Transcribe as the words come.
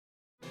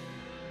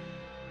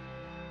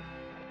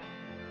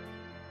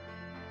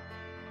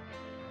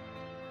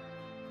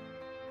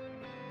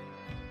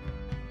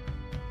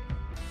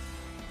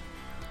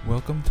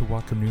Welcome to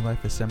Welcome New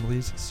Life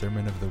Assembly's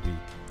Sermon of the Week,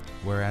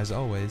 where as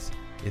always,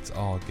 it's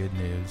all good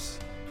news.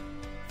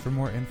 For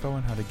more info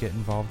on how to get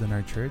involved in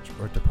our church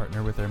or to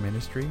partner with our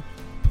ministry,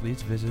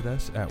 please visit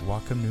us at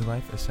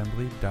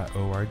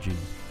welcomenewlifeassembly.org.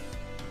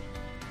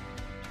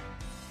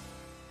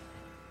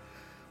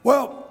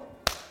 Well,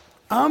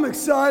 I'm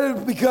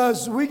excited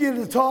because we get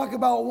to talk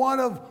about one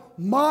of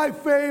my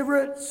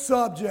favorite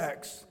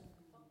subjects.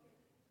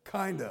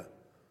 Kinda.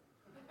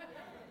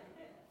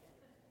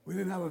 We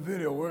didn't have a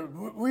video.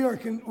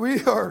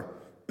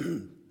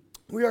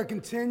 We are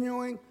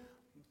continuing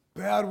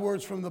bad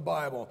words from the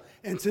Bible.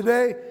 And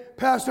today,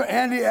 Pastor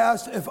Andy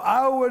asked if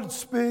I would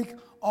speak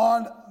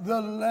on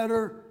the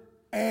letter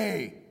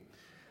A.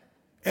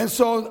 And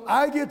so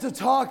I get to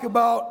talk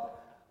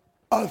about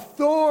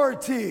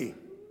authority.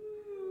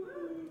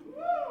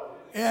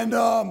 And,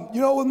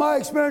 with my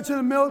experience in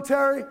the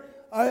military,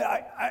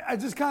 I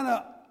just kind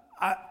of,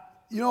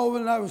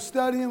 when I was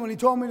studying, when he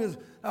told me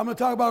I'm going to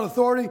talk about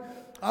authority,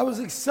 I was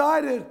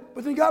excited,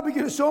 but then God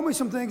began to show me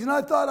some things, and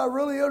I thought I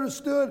really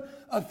understood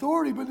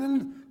authority, but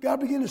then God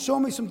began to show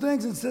me some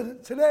things, and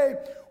said, today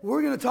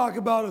we're going to talk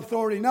about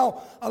authority.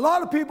 Now, a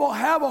lot of people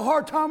have a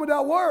hard time with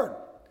that word,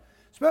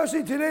 especially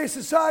in today's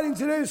society, in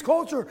today's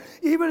culture.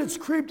 Even it's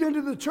creeped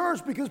into the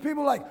church because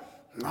people are like,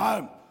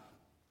 I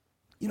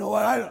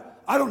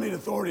don't need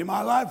authority in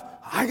my life.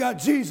 I got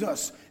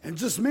Jesus and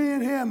just me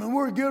and him, and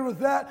we're good with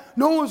that.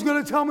 No one's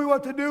going to tell me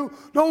what to do.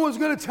 No one's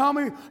going to tell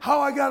me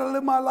how I got to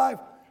live my life.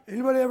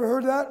 Anybody ever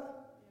heard that?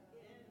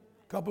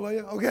 A couple of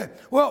you? Okay.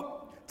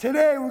 Well,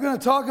 today we're going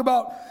to talk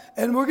about,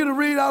 and we're going to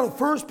read out of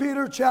 1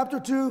 Peter chapter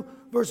 2,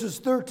 verses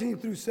 13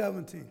 through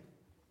 17.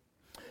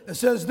 It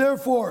says,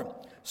 therefore,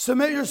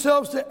 submit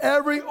yourselves to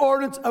every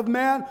ordinance of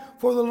man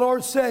for the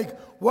Lord's sake,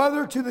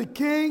 whether to the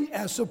king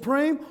as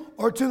supreme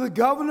or to the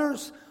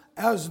governors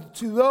as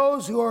to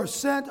those who are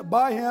sent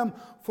by him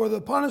for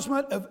the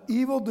punishment of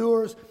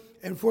evildoers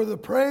and for the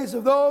praise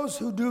of those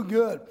who do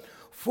good.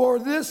 For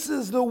this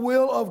is the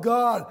will of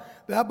God,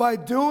 that by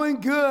doing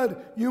good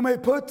you may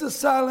put to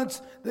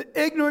silence the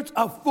ignorance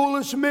of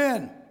foolish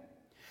men.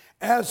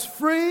 As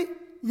free,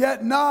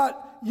 yet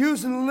not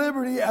using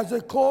liberty as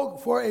a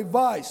cloak for a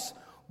vice,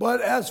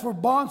 but as for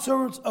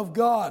bondservants of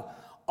God.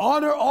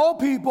 Honor all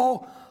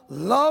people,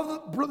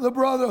 love the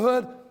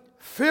brotherhood,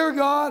 fear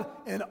God,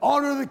 and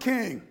honor the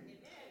king.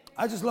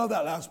 I just love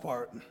that last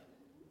part.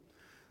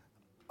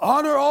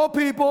 Honor all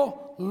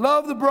people,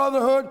 love the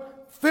brotherhood,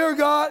 fear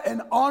God,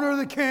 and honor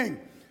the king.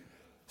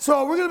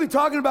 So we're going to be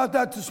talking about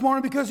that this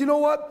morning because you know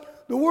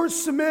what? The word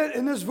submit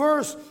in this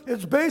verse,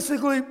 it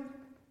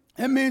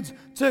means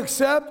to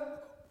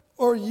accept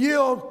or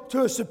yield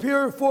to a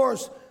superior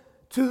force,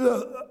 to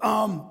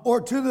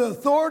the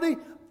authority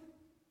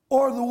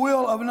or the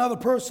will of another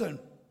person.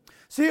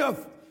 See,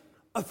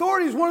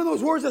 authority is one of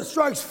those words that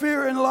strikes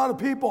fear in a lot of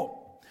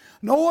people.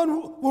 No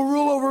one will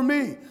rule over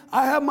me.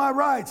 I have my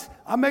rights.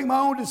 I make my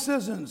own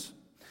decisions.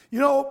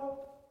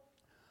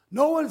 No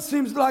one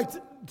seems like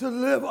to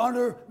live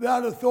under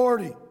that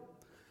authority.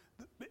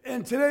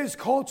 In today's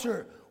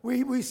culture,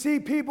 we see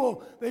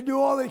people, they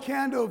do all they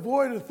can to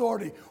avoid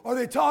authority, or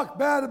they talk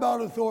bad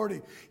about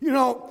authority.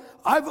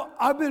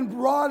 I've been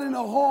brought in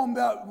a home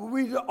that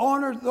we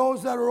honor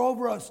those that are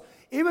over us.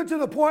 Even to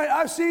the point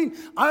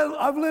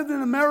I've lived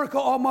in America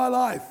all my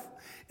life.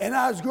 And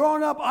as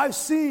growing up, I've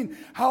seen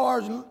how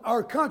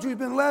our country's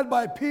been led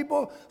by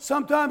people,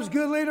 sometimes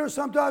good leaders,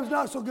 sometimes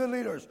not so good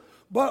leaders.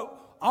 But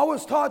I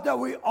was taught that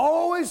we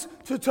always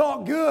to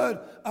talk good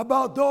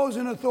about those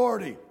in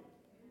authority.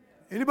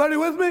 Anybody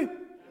with me?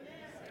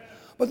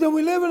 But then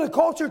we live in a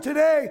culture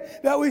today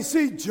that we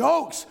see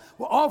jokes,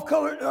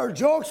 off-color or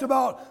jokes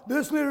about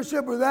this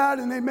leadership or that,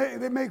 and they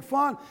make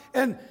fun.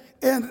 And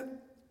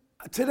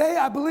today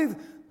I believe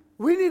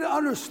we need to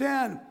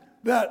understand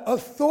that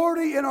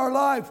authority in our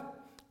life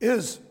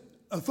is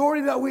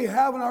authority that we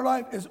have in our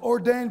life is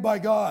ordained by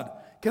God.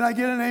 Can I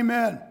get an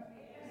amen?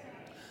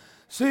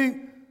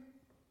 See,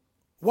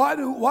 why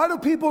do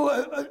people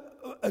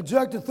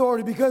eject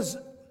authority? Because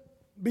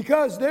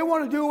they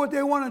want to do what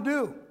they want to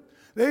do.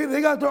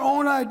 They got their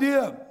own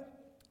idea,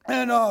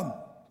 and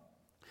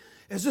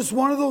it's just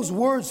one of those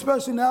words,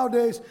 especially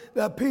nowadays,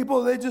 that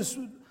people they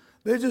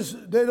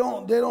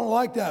don't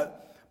like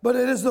that. But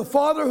it is the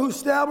Father who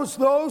established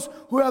those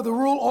who have the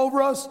rule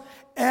over us,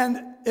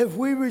 and if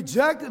we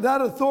reject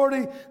that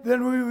authority,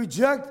 then we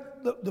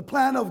reject the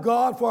plan of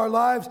God for our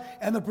lives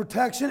and the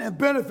protection and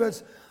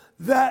benefits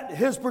that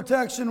his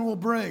protection will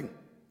bring.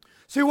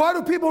 See, why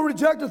do people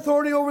reject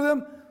authority over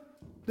them?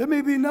 There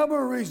may be a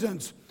number of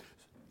reasons.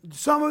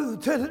 Some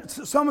of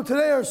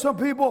today are some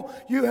people,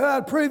 you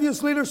had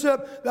previous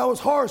leadership that was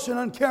harsh and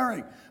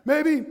uncaring.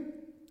 Maybe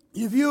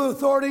you view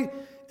authority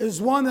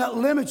as one that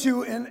limits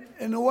you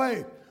in a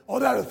way. Oh,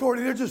 that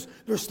authority,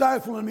 they're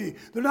stifling me.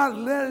 They're not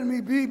letting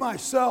me be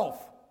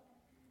myself.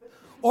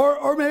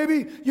 Or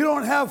maybe you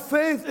don't have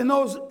faith in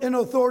those in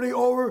authority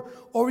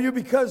over you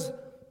because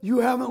you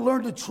haven't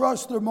learned to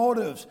trust their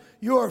motives.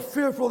 You are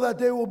fearful that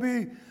they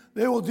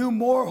will do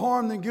more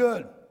harm than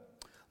good.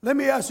 Let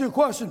me ask you a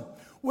question.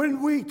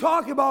 When we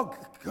talk about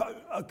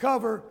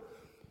cover,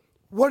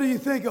 what do you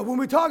think of? When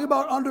we talk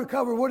about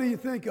undercover, what do you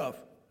think of?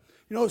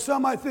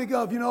 Some might think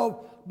of,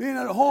 being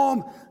at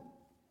home,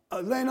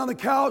 laying on the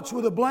couch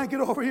with a blanket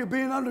over you,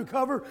 being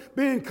undercover,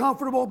 being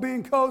comfortable,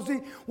 being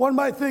cozy. One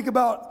might think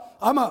about,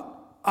 I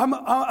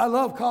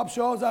love cop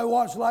shows. I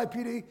watch Live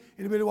PD.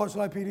 Anybody watch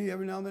Live PD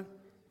every now and then?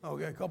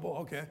 Okay, a couple.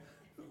 Okay,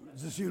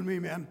 it's just you and me,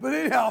 man. But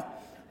anyhow,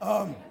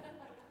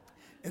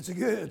 it's a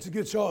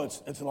good show.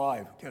 It's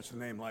live. Catch the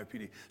name, Live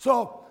PD.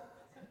 So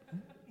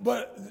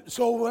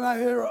when I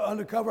hear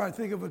undercover, I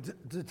think of a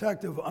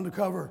detective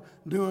undercover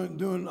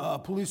doing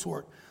police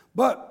work.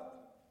 But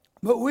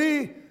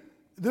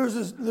there's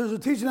a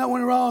teaching that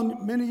went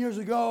around many years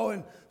ago,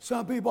 and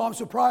some people, I'm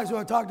surprised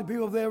when I talk to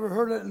people if they ever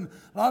heard it, and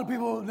a lot of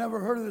people have never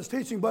heard of this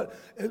teaching, but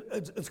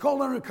it's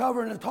called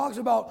undercover, and it talks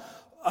about,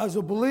 as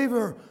a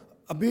believer,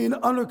 being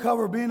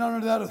undercover, being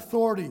under that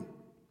authority.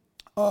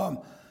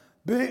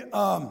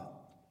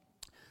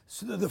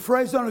 So the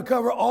phrase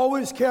undercover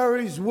always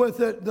carries with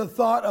it the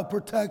thought of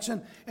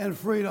protection and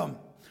freedom.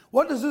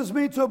 What does this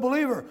mean to a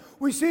believer?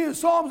 We see in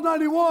Psalms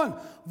 91,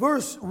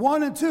 verse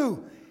 1 and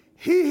 2,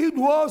 he who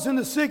dwells in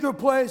the secret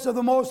place of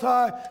the Most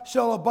High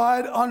shall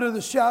abide under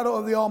the shadow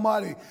of the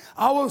Almighty.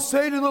 I will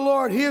say to the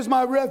Lord, He is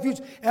my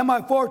refuge and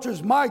my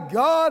fortress, my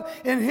God,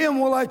 in Him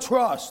will I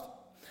trust.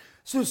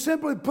 So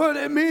simply put,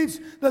 it means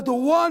that the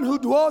one who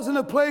dwells in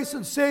a place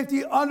of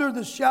safety under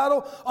the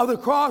shadow of the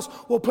cross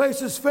will place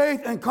his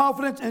faith and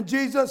confidence in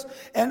Jesus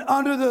and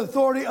under the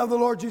authority of the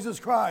Lord Jesus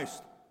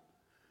Christ.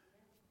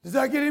 Does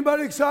that get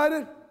anybody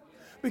excited?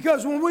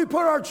 Because when we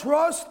put our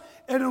trust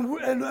and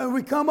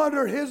we come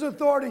under His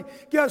authority,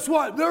 guess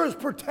what? There is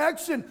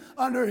protection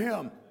under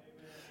Him.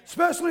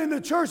 Especially in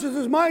the church, is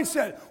this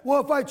mindset.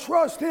 Well, if I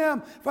trust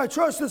Him, if I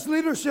trust this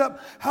leadership,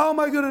 how am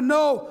I going to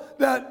know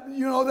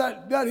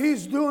that, that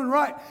He's doing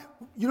right?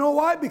 You know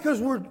why?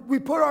 Because we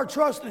put our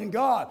trust in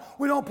God.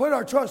 We don't put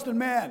our trust in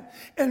man.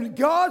 And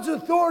God's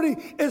authority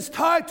is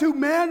tied to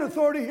man's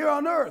authority here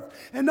on earth.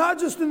 And not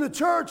just in the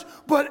church,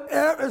 but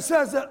it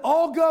says that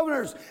all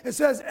governors, it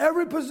says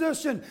every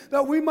position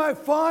that we might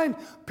find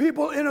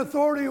people in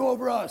authority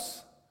over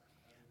us.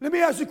 Let me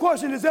ask you a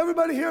question. Does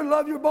everybody here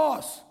love your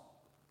boss?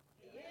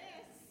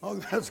 Oh,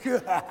 that's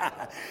good.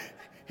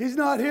 He's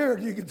not here.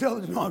 You can tell.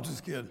 No, I'm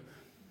just kidding.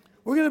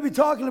 We're going to be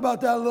talking about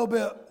that a little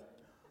bit.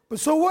 But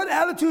so what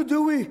attitude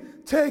do we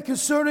take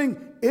concerning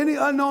any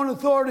unknown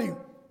authority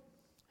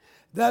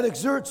that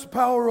exerts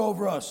power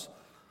over us?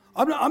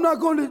 I'm not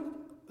going to,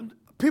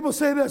 people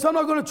say this, I'm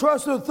not going to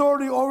trust the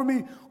authority over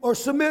me or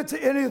submit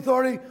to any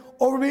authority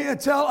over me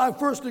until I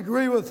first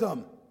agree with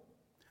them.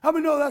 How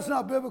many know that's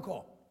not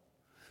biblical?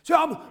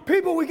 So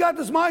people, we got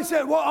this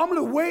mindset, well, I'm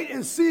going to wait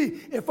and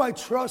see if I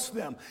trust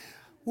them.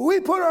 We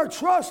put our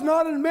trust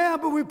not in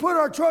man, but we put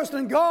our trust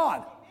in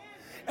God.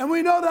 And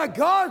we know that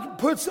God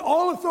puts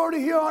all authority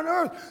here on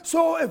earth.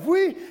 So if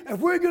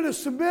we're going to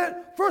submit,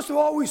 first of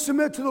all, we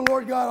submit to the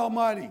Lord God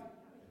Almighty.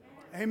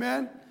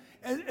 Amen?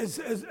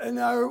 And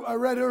I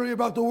read earlier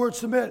about the word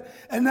submit.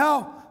 And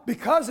now,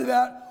 because of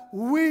that,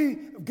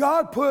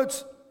 God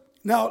puts,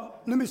 now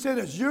let me say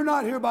this, you're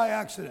not here by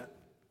accident.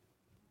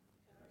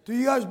 Do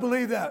you guys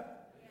believe that?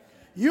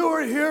 You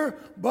are here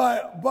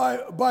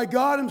by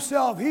God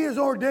Himself. He has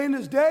ordained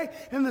this day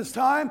and this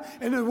time,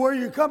 and where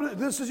you come.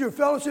 This is your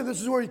fellowship.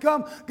 This is where you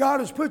come. God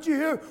has put you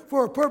here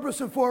for a purpose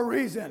and for a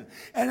reason.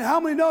 And how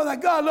many know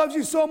that God loves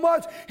you so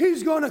much,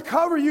 He's going to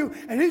cover you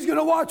and He's going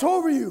to watch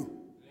over you?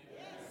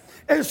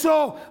 And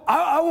so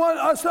I want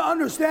us to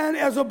understand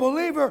as a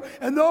believer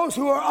and those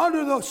who are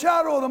under the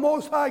shadow of the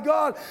Most High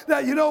God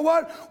that, you know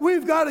what?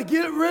 We've got to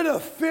get rid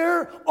of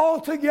fear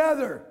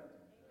altogether.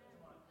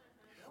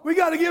 We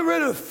got to get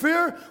rid of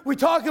fear. We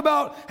talk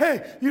about,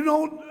 hey,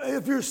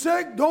 if you're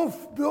sick,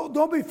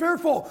 don't be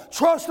fearful.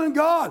 Trust in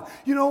God.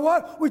 You know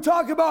what? We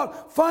talk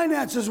about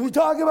finances. We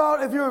talk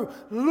about if you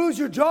lose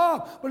your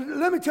job. But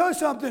let me tell you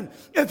something.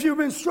 If you've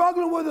been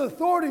struggling with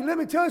authority, let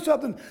me tell you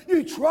something.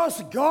 You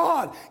trust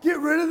God. Get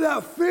rid of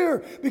that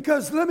fear.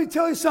 Because let me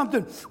tell you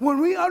something.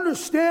 When we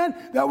understand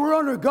that we're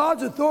under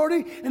God's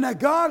authority and that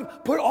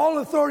God put all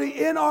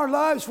authority in our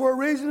lives for a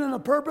reason and a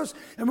purpose,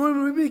 and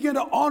when we begin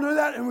to honor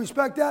that and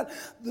respect that,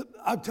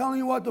 I'm telling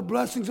you what, the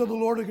blessings of the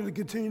Lord are going to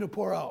continue to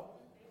pour out.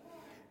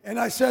 And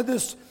I said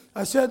this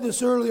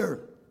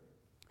earlier,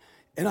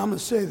 and I'm going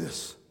to say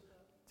this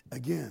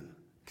again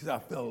because I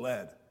feel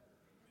led.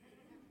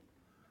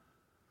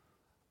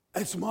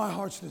 It's my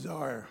heart's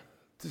desire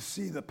to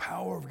see the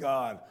power of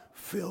God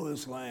fill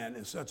this land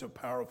in such a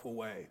powerful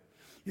way.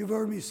 You've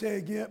heard me say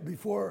again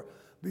before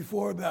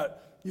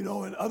that, in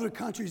other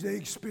countries they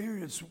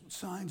experience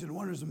signs and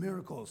wonders and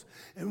miracles.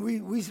 And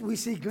we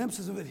see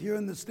glimpses of it here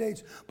in the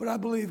States. But I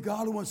believe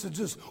God wants to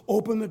just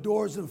open the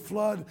doors and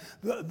flood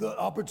the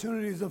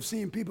opportunities of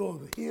seeing people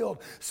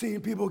healed,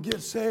 seeing people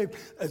get saved.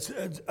 It's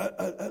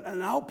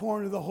an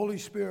outpouring of the Holy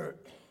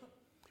Spirit.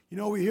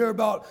 We hear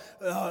about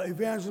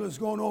evangelists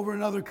going over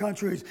in other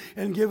countries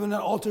and giving an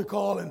altar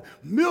call, and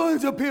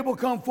millions of people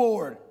come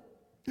forward.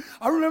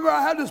 I remember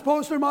I had this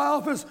poster in my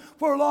office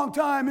for a long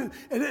time, and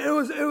it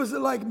was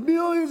like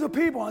millions of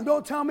people. And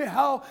don't tell me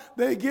how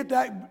they get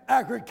that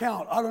accurate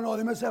count. I don't know.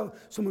 They must have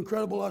some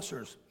incredible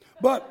ushers.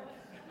 But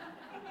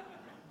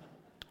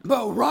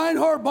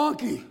Reinhard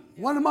Bonnke,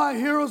 one of my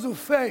heroes of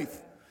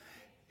faith,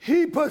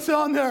 he puts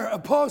on there a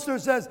poster that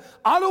says,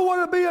 I don't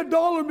want to be a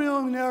dollar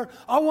millionaire.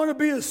 I want to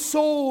be a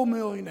soul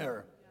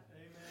millionaire.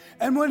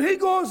 And when he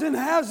goes and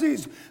has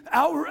these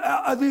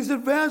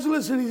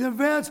evangelists and these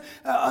events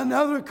in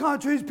other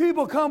countries,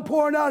 people come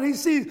pouring out. He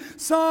sees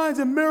signs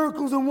and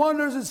miracles and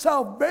wonders and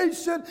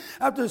salvation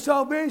after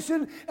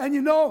salvation. And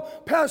you know,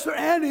 Pastor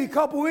Andy, a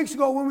couple weeks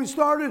ago when we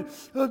started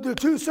the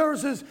 2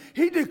 services,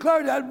 he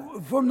declared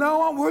that from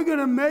now on we're going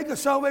to make a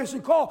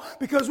salvation call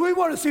because we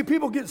want to see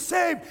people get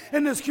saved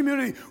in this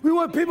community. We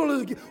want people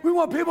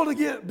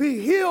to be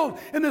healed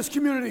in this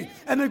community.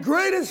 And the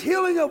greatest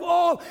healing of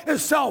all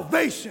is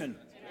salvation.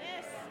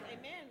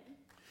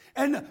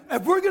 And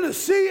if we're going to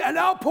see an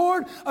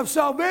outpouring of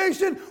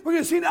salvation, we're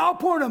going to see an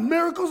outpouring of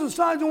miracles and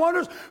signs and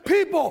wonders.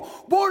 People,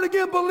 born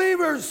again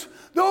believers,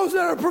 those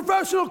that are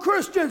professional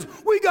Christians,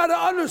 we got to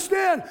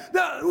understand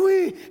that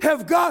we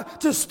have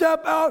got to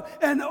step out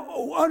and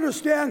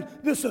understand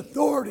this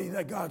authority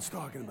that God's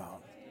talking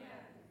about.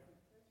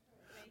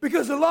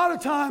 Because a lot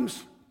of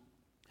times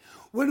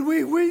when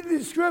we read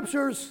these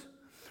scriptures,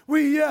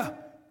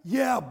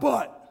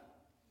 but.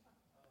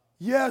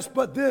 Yes,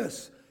 but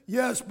this.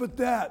 Yes, but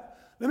that.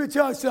 Let me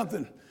tell you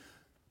something.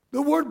 The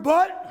word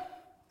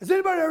but, has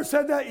anybody ever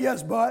said that?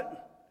 Yes,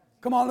 but.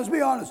 Come on, let's be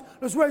honest.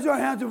 Let's raise our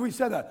hands if we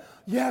said that.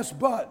 Yes,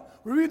 but.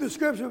 We read the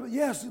scripture,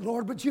 yes,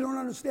 Lord, but you don't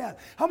understand.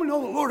 How many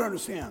know the Lord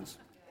understands?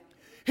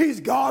 He's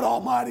God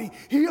Almighty.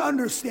 He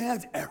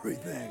understands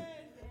everything.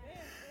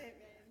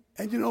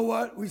 And you know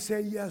what? We say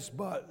yes,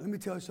 but. Let me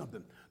tell you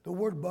something. The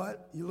word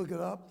but, you look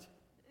it up.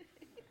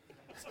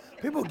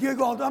 People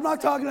giggle. I'm not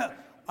talking about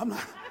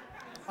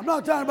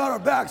our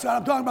backside.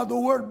 I'm talking about the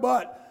word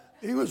but.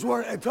 English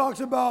word, it talks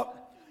about,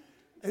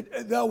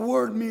 that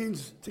word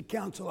means to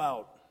cancel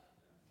out.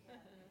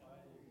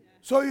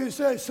 So you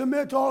say,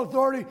 submit to all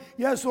authority,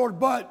 yes, Lord,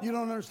 but you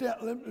don't understand.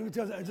 Let me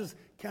tell you, it just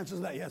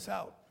cancels that yes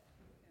out.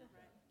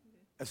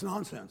 That's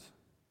nonsense.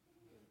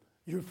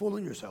 You're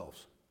fooling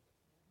yourselves.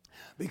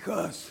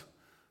 Because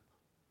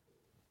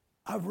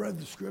I've read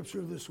the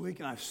scripture this week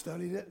and I've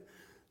studied it,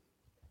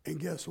 and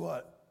guess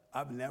what?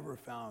 I've never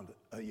found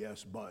a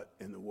yes, but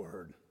in the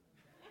word.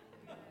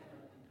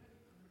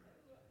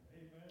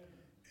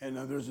 And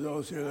there's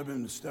those here that have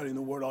been studying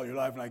the Word all your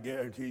life, and I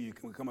guarantee you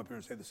can come up here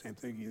and say the same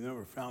thing. You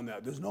never found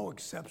that. There's no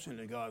exception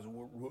to God's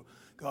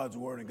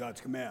Word and God's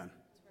command.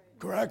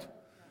 Correct?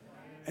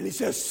 And he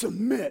says,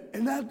 submit.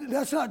 And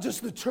that's not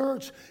just the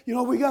church. You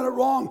know, we got it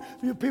wrong.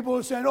 People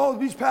are saying, oh,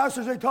 these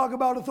pastors, they talk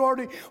about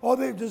authority. Oh,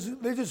 they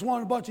just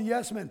want a bunch of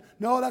yes men.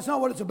 No, that's not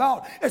what it's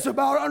about. It's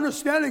about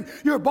understanding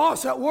your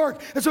boss at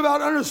work. It's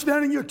about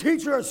understanding your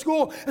teacher at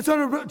school. It's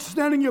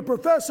understanding your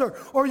professor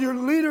or your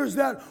leaders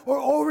that are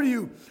over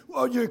you,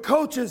 or your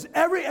coaches.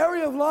 Every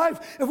area of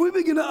life, if we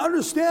begin to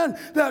understand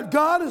that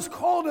God has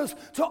called us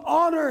to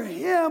honor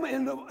him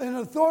in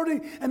authority,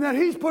 and that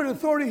he's put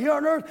authority here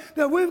on earth,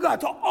 that we've got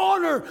to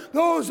honor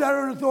those that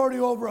are in authority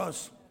over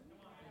us.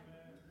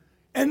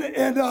 And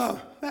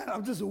man,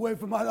 I'm just away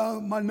from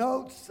my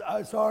notes.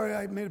 Sorry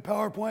I made a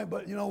PowerPoint,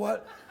 but you know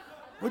what?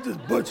 We'll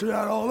just butcher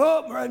that all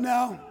up right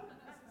now.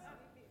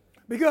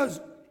 Because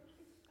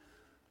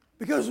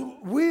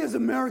we as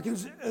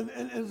Americans, and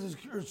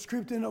it's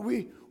creeped in,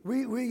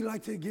 we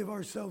like to give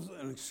ourselves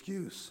an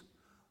excuse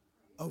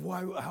of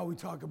how we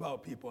talk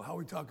about people, how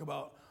we talk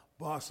about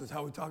bosses,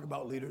 how we talk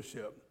about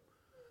leadership.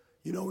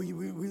 You know, we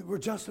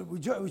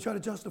try to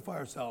justify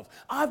ourselves.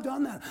 I've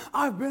done that.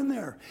 I've been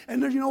there.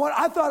 And you know what?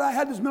 I thought I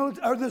had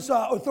this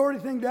authority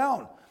thing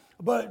down.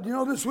 But you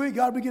know, this week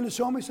God began to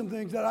show me some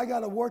things that I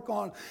got to work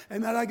on,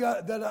 and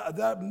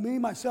that me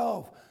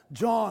myself,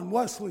 John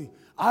Wesley,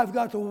 I've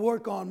got to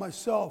work on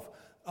myself,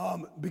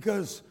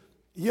 because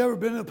you ever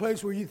been in a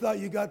place where you thought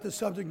you got the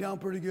subject down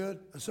pretty good,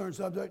 a certain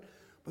subject,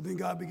 but then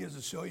God begins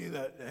to show you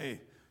that, hey,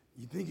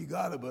 you think you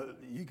got it, but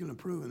you can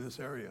improve in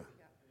this area.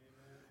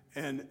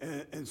 And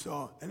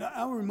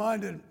I'm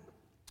reminded,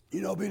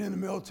 you know, being in the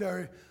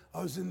military,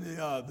 I was in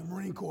the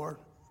Marine Corps,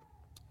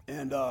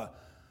 and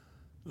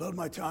loved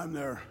my time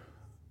there.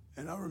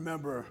 And I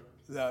remember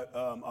that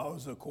I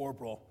was a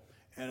corporal,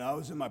 and I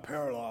was in my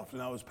paraloft,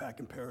 and I was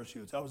packing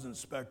parachutes. I was an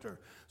inspector,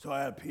 so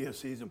I had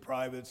PFCs and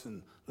privates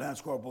and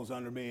lance corporals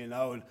under me, and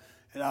I would,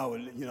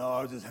 you know,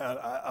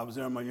 I was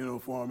there in my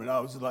uniform, and I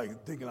was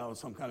like thinking I was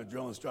some kind of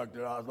drill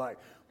instructor. I was like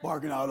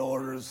barking out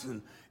orders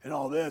and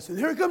all this, and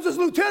here comes this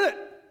lieutenant.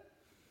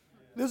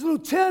 This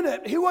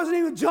lieutenant, he wasn't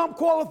even jump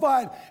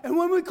qualified. And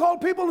when we called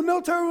people in the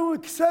military, when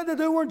we said that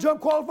they weren't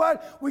jump qualified,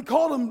 we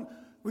called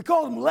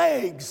them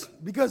legs,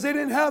 because they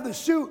didn't have the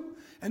chute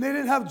and they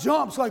didn't have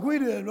jumps like we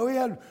did.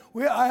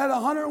 I had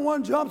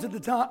 101 jumps at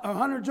the time,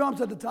 100 jumps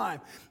at the time.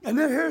 And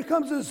then here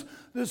comes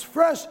this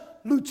fresh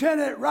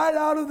lieutenant right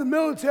out of the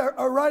military,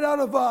 or right out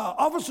of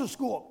officer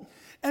school.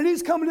 And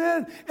he's coming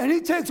in, and he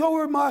takes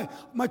over my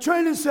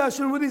training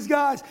session with these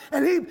guys,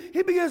 and he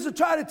begins to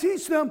try to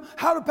teach them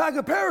how to pack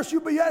a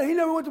parachute, but yet he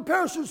never went to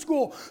parachute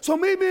school. So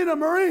me being a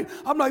Marine,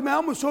 I'm like, man,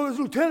 I'm going to show this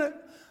lieutenant.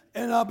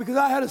 And because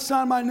I had to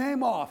sign my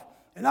name off,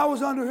 and I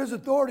was under his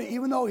authority,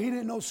 even though he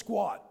didn't know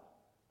squat.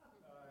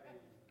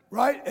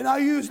 Right? And I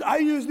used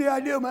the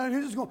idea,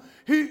 man, he's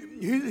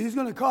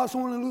going to cause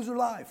someone to lose their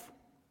life.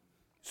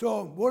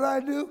 So what did I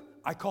do?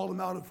 I called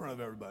him out in front of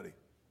everybody.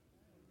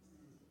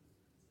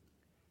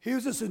 He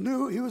was just a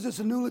new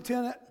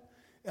lieutenant,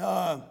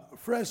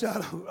 fresh out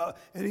of,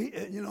 and he,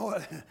 you know,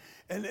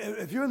 and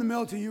if you're in the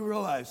military, you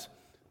realize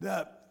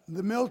that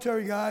the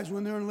military guys,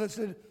 when they're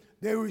enlisted,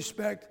 they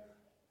respect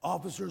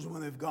officers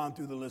when they've gone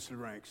through the enlisted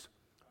ranks.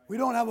 We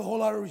don't have a whole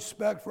lot of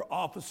respect for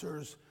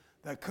officers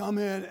that come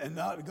in and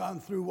not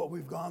gone through what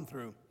we've gone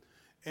through.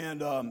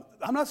 And I'm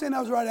not saying that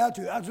was the right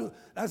attitude.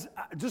 That's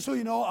just so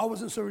you know, I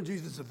wasn't serving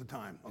Jesus at the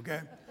time, okay?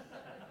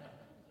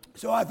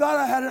 So I thought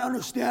I had an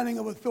understanding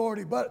of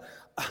authority, but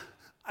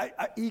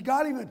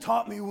God even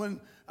taught me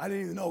when I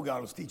didn't even know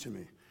God was teaching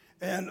me.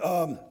 And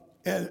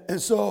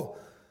so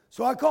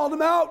I called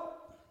him out,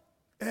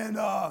 and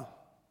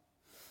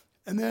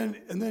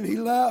then he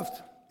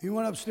left. He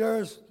went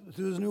upstairs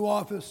to his new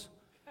office,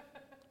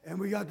 and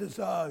we got this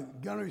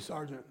gunnery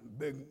sergeant,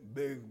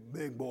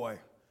 big boy.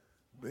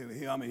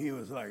 He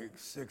was like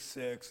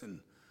 6'6"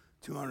 and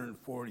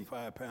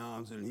 245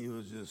 pounds, and he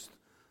was just,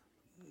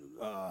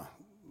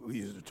 we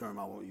use the term,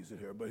 I won't use it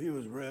here, but he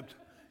was ripped,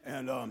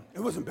 and it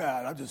wasn't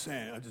bad, I'm just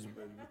saying.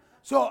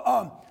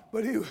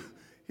 But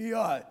he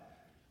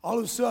all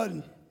of a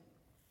sudden,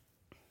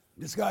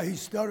 this guy, he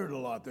stuttered a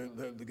lot,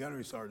 the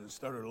gunnery sergeant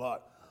stuttered a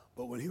lot,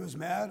 but when he was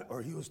mad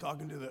or he was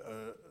talking to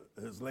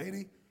his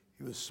lady,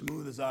 he was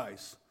smooth as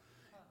ice.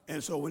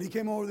 And so when he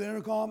came over the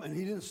intercom and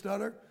he didn't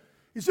stutter,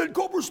 he said,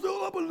 "Cobra's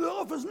still up in the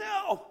office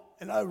now."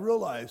 And I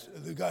realized,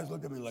 the guys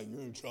looked at me like,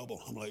 "You're in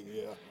trouble." I'm like,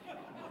 "Yeah."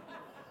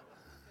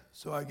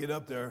 So I get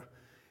up there,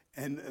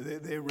 and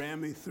they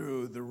ran me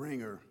through the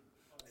ringer.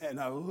 And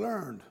I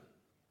learned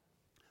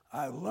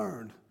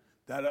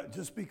that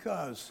just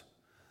because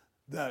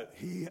that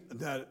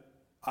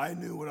I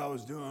knew what I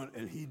was doing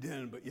and he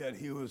didn't, but yet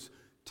he was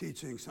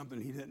teaching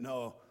something he didn't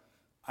know,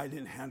 I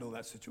didn't handle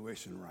that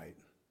situation right.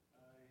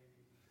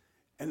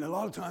 And a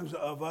lot of times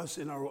of us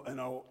in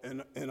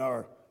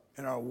our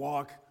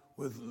walk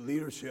with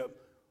leadership,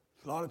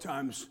 a lot of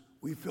times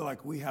we feel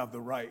like we have the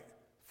right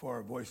for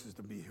our voices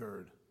to be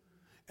heard.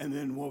 And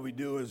then what we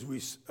do is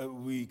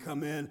we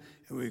come in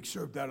and we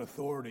exert that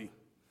authority.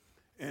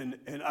 And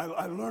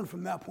I learned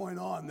from that point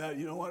on that,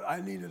 you know what,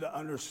 I needed to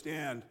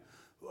understand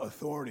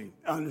authority.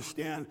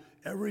 Understand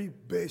every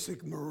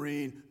basic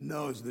Marine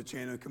knows the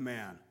chain of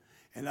command.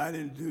 And I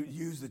didn't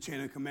use the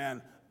chain of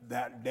command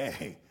that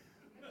day.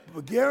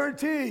 But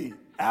guarantee,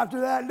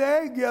 after that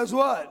day, guess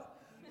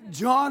what?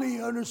 Johnny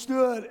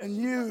understood and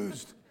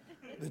used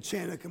the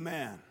chain of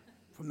command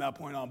from that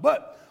point on.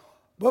 But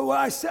what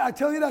I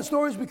tell you that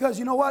story is because,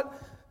 you know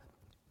what?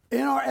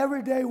 In our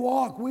everyday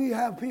walk, we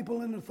have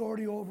people in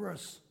authority over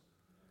us.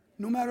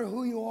 No matter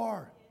who you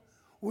are.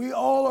 We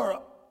all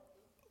are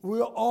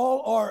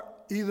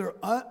either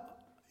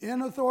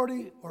in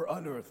authority or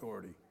under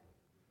authority.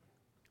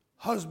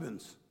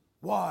 Husbands,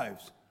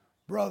 wives,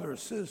 brothers,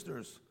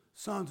 sisters,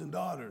 sons and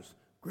daughters,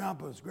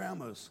 grandpas,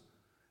 grandmas.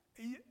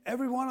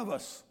 Every one of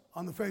us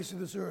on the face of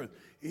this earth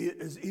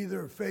is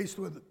either faced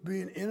with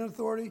being in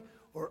authority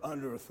or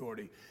under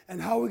authority.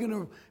 And how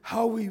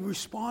we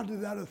respond to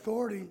that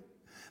authority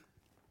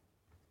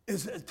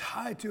is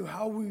tied to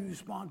how we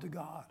respond to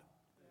God.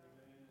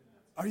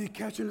 Are you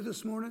catching it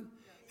this morning?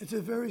 It's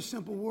a very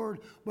simple word,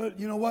 but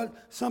you know what?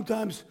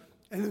 Sometimes,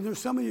 and there's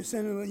some of you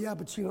saying, "Yeah,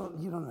 but you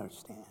don't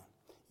understand.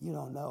 You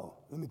don't know."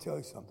 Let me tell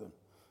you something.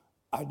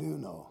 I do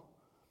know.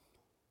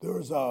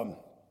 There's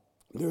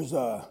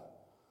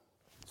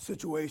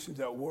situations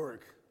at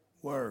work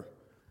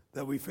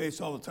that we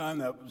face all the time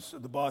that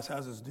the boss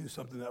has us do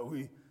something that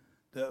we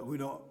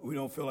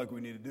don't feel like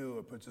we need to do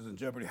or puts us in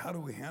jeopardy. How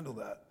do we handle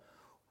that?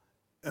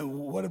 And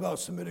what about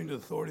submitting to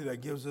authority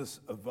that gives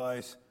us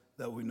advice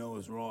that we know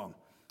is wrong?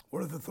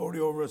 What if the authority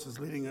over us is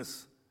leading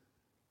us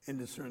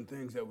into certain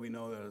things that we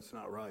know that it's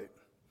not right?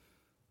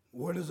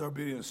 Where does our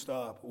obedience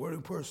stop? Where do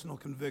personal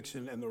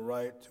conviction and the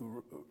right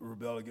to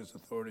rebel against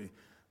authority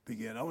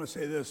begin? I want to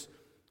say this,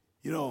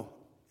 you know,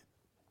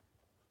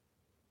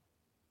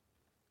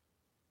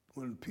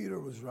 when Peter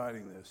was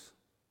writing this,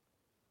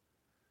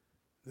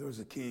 there was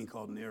a king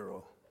called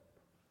Nero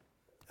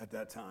at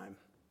that time.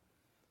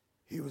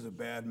 He was a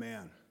bad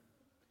man.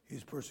 He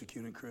was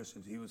persecuting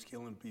Christians. He was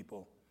killing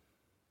people.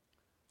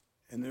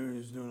 And he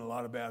was doing a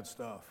lot of bad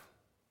stuff.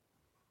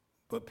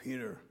 But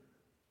Peter,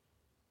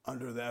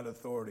 under that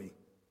authority,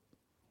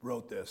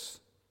 wrote this.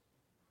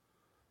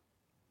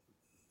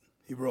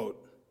 He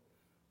wrote,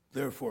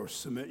 "Therefore,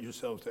 submit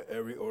yourselves to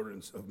every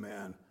ordinance of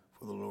man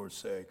for the Lord's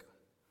sake."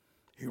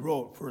 He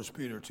wrote 1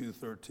 Peter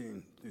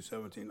 2:13 through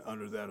 17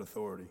 under that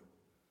authority.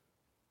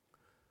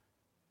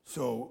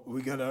 So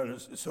we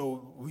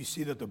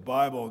see that the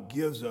Bible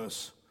gives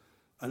us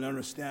an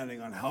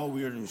understanding on how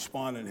we are to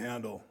respond and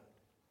handle.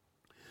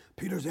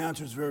 Peter's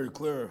answer is very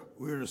clear.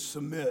 We are to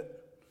submit.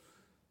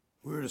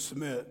 We are to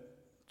submit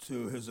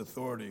to his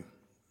authority.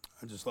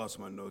 I just lost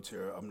my notes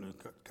here. I'm going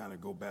to kind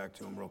of go back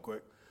to them real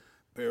quick.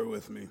 Bear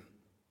with me.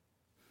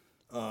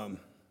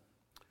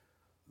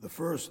 The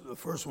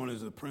first one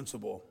is the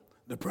principle.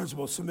 The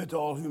principle, submit to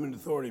all human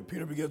authority.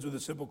 Peter begins with a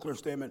simple, clear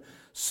statement.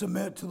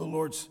 Submit to the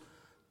Lord's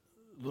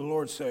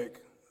sake.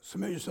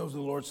 Submit yourselves to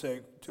the Lord's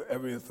sake to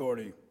every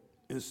authority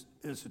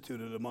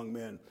instituted among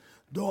men.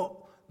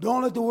 Don't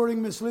let the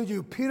wording mislead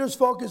you. Peter's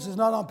focus is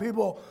not on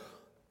people,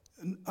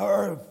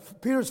 or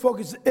Peter's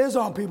focus is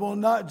on people,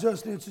 not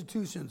just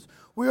institutions.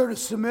 We are to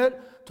submit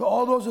to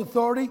all those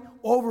authority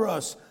over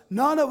us.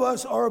 None of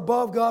us are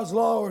above God's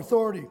law or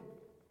authority.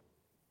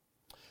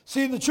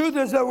 See, the truth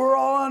is that we're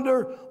all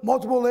under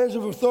multiple layers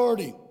of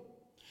authority.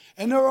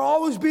 And there will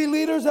always be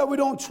leaders that we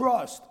don't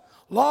trust,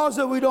 laws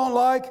that we don't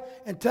like,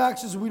 and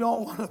taxes we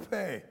don't want to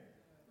pay.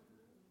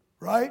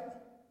 Right?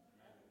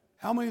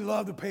 How many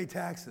love to pay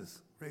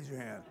taxes? Raise your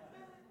hand.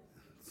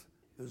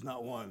 There's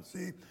not one.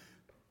 See?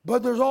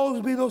 But there's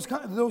always be those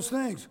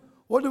things.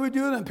 What do we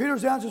do then?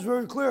 Peter's answer is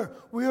very clear.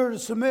 We are to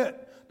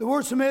submit. The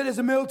word submit is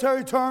a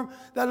military term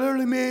that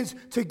literally means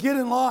to get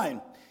in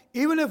line.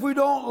 Even if we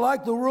don't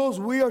like the rules,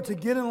 we are to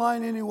get in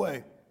line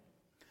anyway.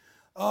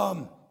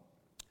 Note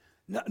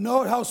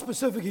how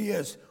specific he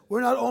is.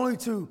 We're not only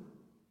to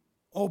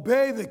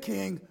obey the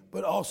king,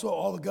 but also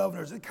all the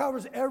governors. It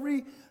covers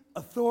every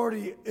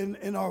authority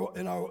in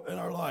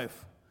our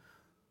life.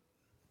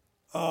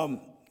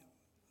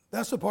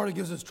 That's the part that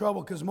gives us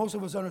trouble, because most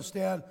of us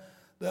understand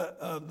that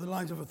the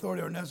lines of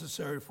authority are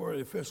necessary for the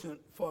efficient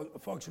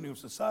functioning of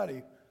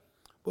society.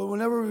 But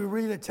whenever we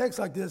read a text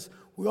like this,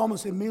 we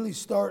almost immediately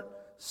start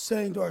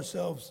saying to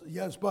ourselves,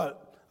 yes,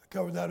 but. I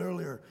covered that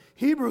earlier.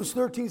 Hebrews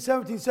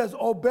 13:17 says,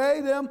 obey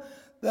them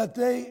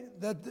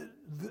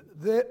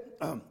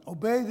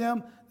obey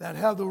them that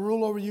have the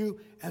rule over you,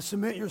 and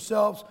submit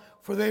yourselves,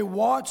 for they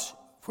watch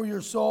for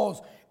your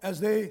souls as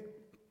they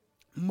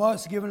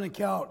must give an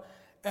account,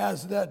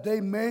 as that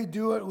they may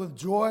do it with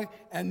joy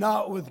and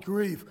not with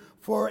grief,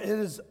 for it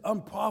is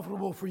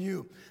unprofitable for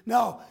you.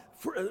 Now,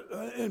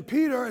 in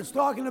Peter, it's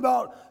talking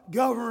about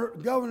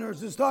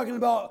governors. It's talking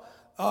about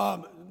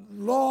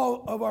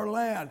law of our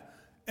land.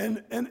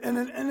 And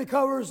it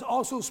covers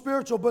also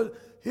spiritual. But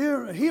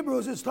here in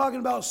Hebrews, it's talking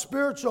about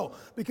spiritual,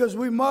 because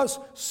we must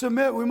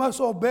submit, we must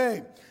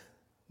obey.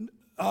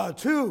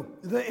 2,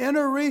 the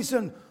inner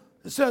reason,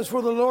 it says,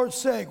 for the Lord's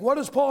sake. What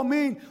does Paul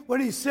mean when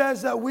he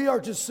says that we are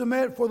to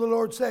submit for the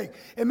Lord's sake?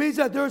 It means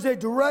that there's a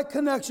direct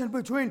connection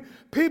between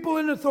people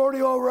in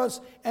authority over us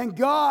and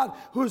God,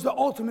 who is the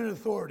ultimate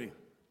authority.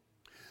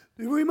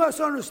 We must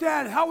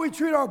understand how we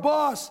treat our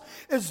boss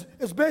is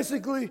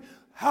basically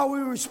how we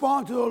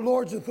respond to the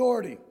Lord's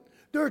authority.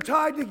 They're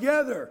tied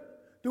together.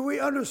 Do we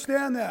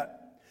understand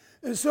that?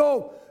 And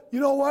so, you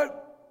know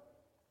what?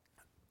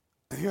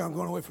 Here, I'm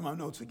going away from my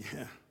notes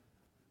again.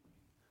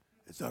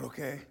 Is that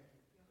okay?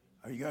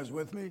 Are you guys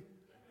with me?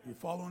 Are you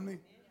following me?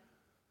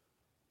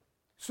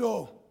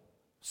 So,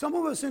 some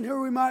of us in here,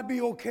 we might be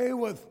okay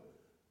with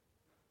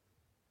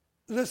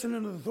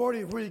listening to the authority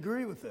if we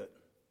agree with it.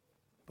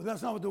 But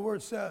that's not what the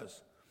word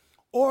says.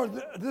 Or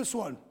this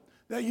one,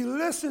 that you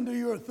listen to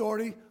your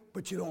authority,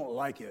 but you don't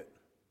like it.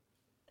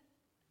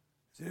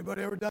 Has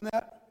anybody ever done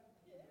that?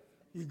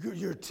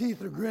 Your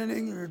teeth are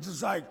grinning,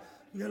 and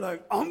you're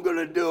like, I'm going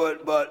to do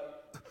it,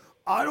 but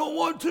I don't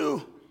want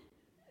to.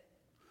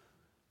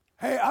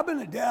 Hey, I've been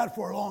a dad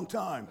for a long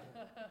time.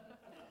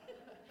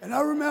 And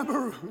I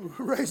remember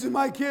raising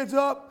my kids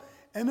up,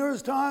 and there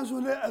was times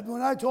when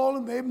I told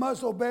them they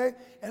must obey,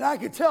 and I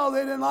could tell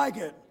they didn't like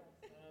it.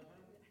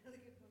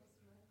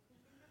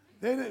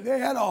 They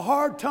had a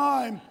hard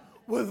time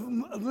with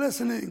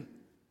listening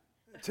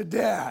to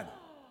dad.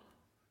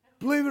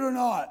 Believe it or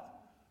not,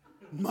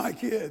 my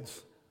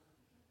kids.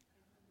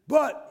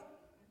 But,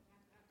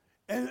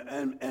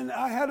 and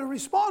I had to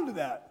respond to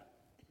that.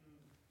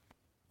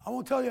 I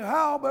won't tell you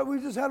how, but we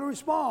just had to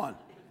respond.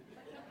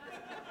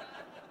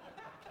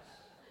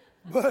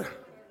 But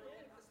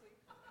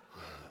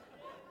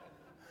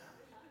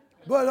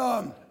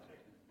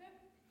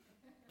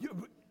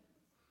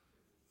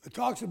it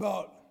talks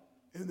about,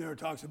 in there it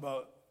talks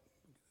about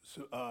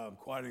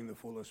quieting the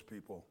foolish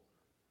people,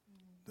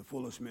 the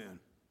foolish men.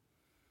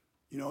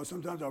 You know,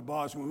 sometimes our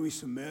boss, when we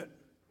submit,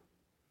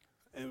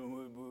 and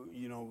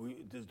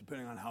we just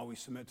depending on how we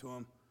submit to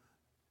him,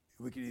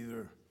 we can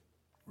either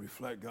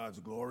reflect God's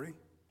glory,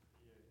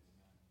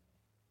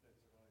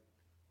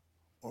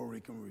 or we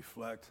can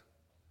reflect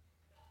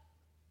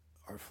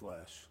our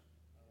flesh.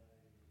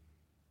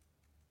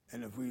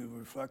 And if we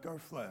reflect our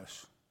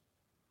flesh,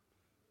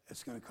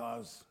 it's going to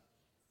cause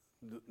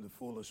the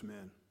foolish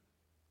men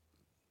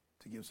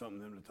to give something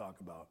to them to talk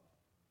about.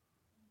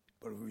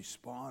 But if we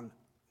respond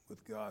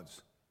with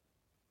God's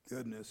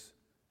goodness,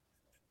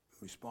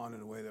 respond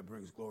in a way that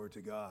brings glory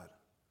to God,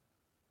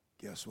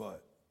 guess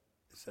what?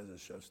 It says it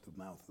shuts the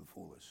mouth of the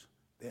foolish.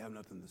 They have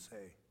nothing to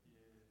say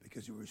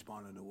because you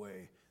respond in a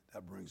way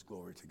that brings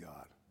glory to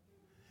God.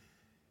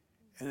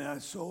 And I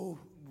so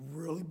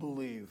really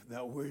believe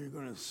that we're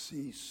going to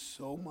see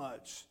so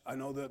much. I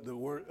know that the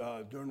word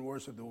during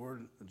worship, the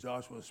word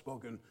Joshua was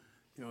spoken.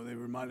 They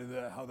reminded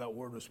that how that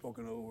word was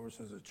spoken over us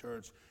as a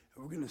church.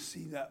 And we're going to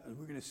see that.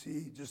 We're going to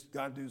see just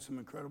God do some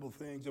incredible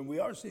things, and we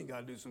are seeing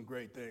God do some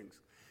great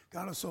things.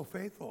 God is so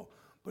faithful.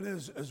 But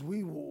as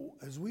we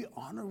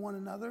honor one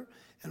another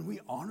and we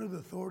honor the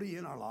authority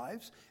in our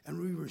lives and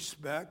we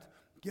respect,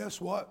 guess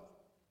what?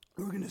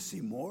 We're going to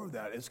see more of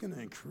that. It's going to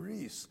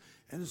increase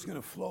and it's going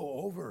to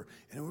flow over,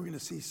 and we're going to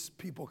see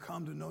people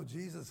come to know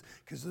Jesus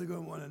because they're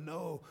going to want to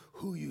know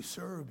who you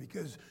serve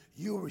because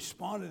you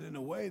responded in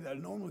a way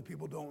that normally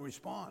people don't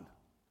respond.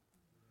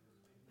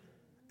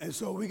 And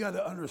so we got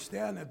to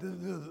understand that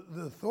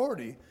the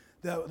authority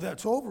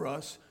that's over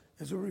us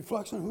is a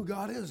reflection of who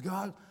God is.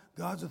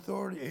 God's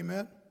authority,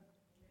 amen?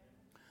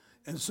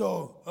 And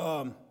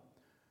so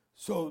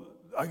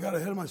I got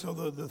ahead of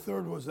myself. The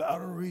third was the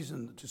outer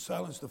reason to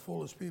silence the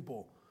foolish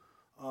people.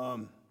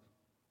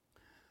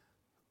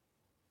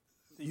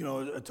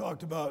 I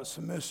talked about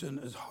submission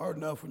is hard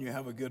enough when you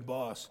have a good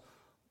boss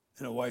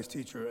and a wise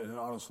teacher and an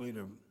honest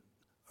leader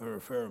or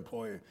a fair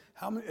employee.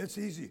 It's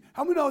easy.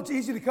 How many know it's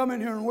easy to come in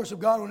here and worship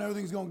God when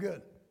everything's going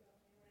good?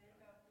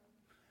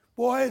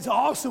 Boy, it's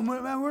awesome,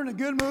 man. We're in a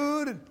good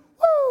mood and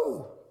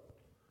woo!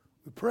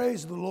 We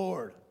praise the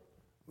Lord.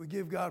 We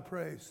give God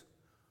praise.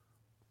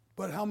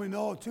 But how many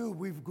know, too,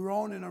 we've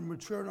grown and are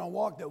mature in our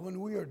walk that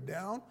when we are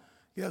down,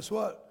 guess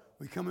what?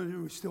 We come in here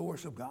and we still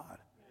worship God.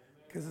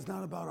 Because it's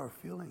not about our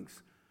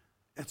feelings.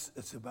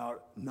 It's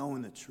about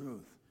knowing the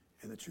truth.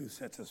 And the truth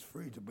sets us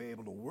free to be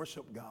able to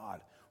worship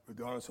God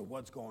regardless of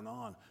what's going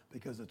on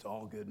because it's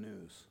all good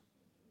news.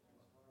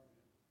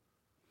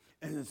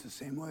 And it's the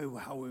same way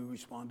how we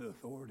respond to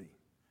authority.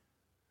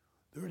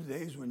 There are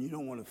days when you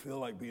don't want to feel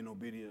like being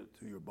obedient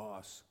to your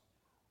boss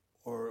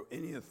or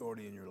any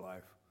authority in your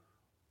life.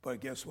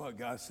 But guess what?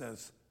 God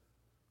says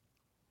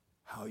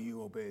how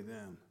you obey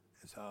them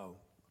is how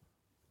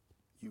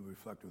you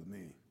reflect with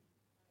me.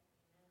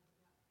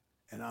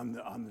 And I'm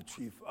the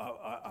chief.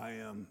 I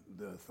am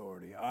the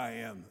authority. I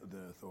am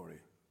the authority,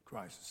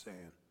 Christ is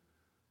saying.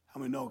 How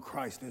many know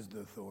Christ is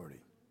the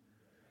authority?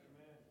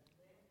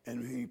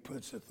 Amen. And he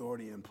puts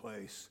authority in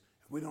place.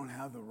 We don't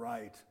have the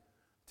right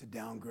to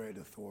downgrade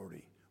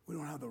authority. We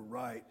don't have the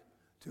right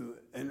to,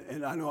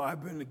 and I know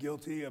I've been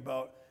guilty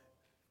about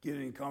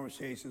getting in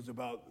conversations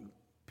about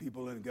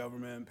people in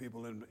government,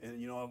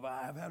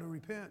 I've had to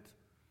repent.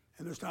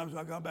 And there's times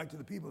I've gone back to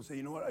the people and say,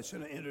 you know what, I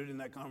shouldn't have entered in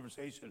that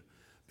conversation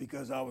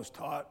because I was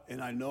taught,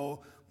 and I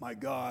know my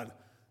God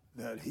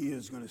that he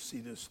is going to see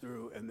this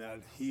through and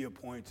that he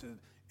appointed.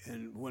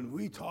 And when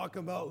we talk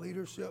about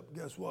leadership,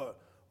 guess what?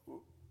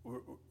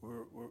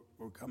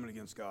 We're coming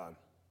against God.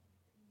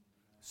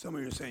 Some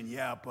of you are saying,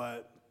 yeah,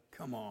 but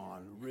come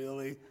on,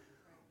 really?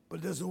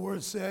 But does the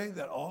word say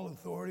that all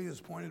authority is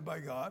appointed by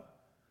God?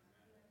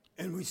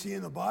 And we see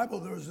in the Bible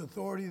there's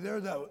authority there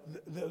that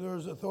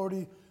there's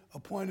authority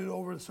appointed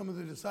over some of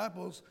the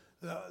disciples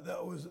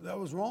that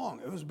was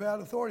wrong. It was bad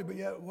authority, but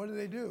yet what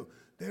did?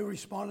 They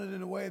responded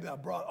in a way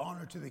that brought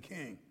honor to the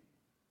king.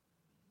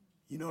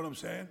 You know what I'm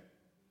saying?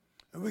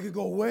 And we could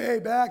go way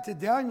back to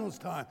Daniel's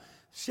time.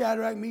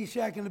 Shadrach,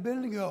 Meshach, and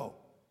Abednego.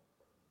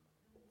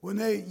 When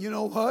they,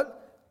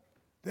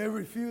 they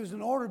refused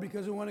an order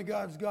because it went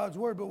against God's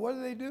word. But what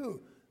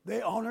do?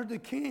 They honored the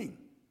king.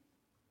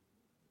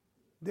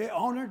 They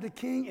honored the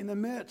king in the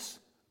midst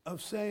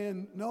of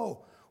saying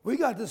no. We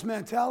got this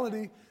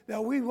mentality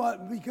that we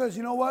want because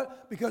you know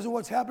what? Because of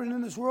what's happening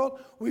in this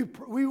world, we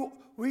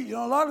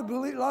a lot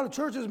of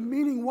churches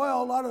meaning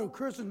well, a lot of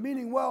Christians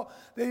meaning well,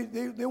 they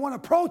want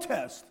to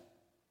protest.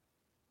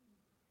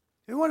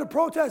 They want to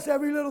protest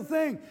every little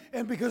thing,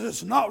 and because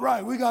it's not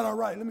right, we got our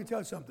right. Let me tell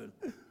you something.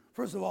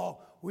 First of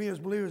all, we as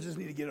believers just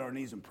need to get on our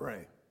knees and pray.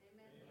 Amen.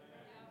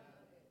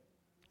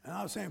 And I'm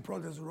not saying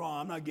protest is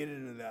wrong. I'm not getting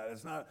into that.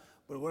 It's not.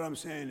 But what I'm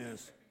saying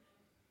is,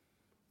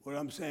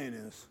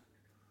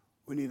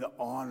 we need to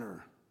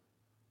honor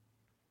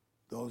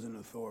those in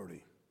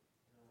authority.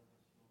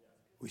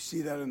 We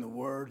see that in the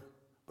Word,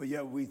 but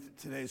yet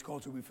today's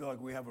culture, we feel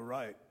like we have a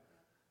right.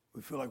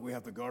 We feel like we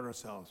have to guard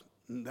ourselves.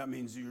 And that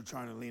means you're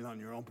trying to lean on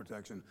your own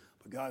protection.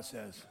 But God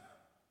says,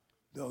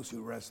 those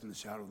who rest in the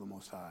shadow of the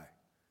Most High.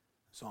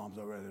 Psalms,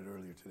 I read it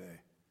earlier today.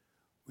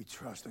 We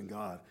trust in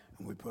God,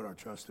 and we put our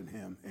trust in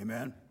Him.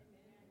 Amen?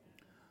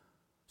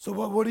 So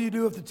what do you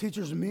do if the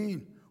teacher's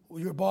mean? Well,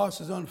 your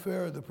boss is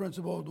unfair. The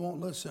principal won't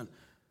listen.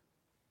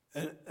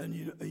 And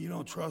you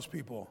don't trust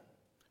people.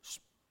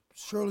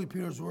 Surely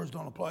Peter's words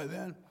don't apply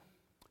then.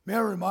 May I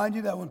remind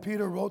you that when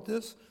Peter wrote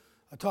this,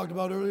 I talked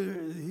about earlier,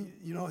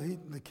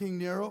 the King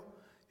Nero,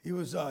 he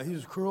was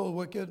cruel,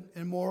 wicked,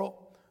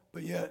 immoral,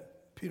 but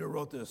yet Peter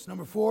wrote this.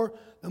 Number 4,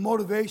 the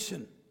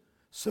motivation.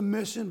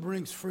 Submission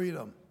brings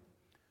freedom.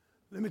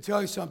 Let me tell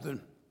you something.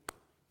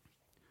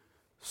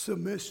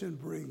 Submission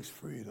brings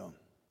freedom.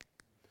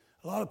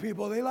 A lot of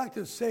people, they like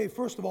to say,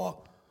 first of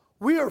all,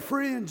 we are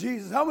free in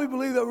Jesus. How many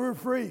believe that we're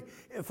free?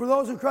 And for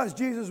those in Christ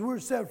Jesus, we're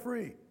set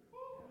free.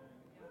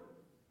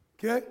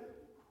 Okay?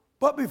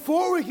 But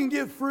before we can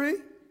get free,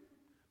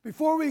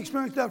 Before we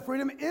experience that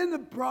freedom, in the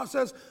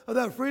process of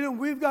that freedom,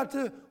 we've got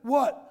to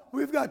what?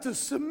 We've got to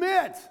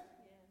submit.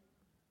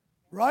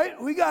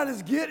 Right? We got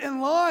to get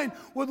in line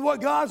with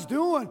what God's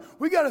doing.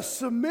 We got to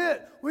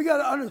submit. We got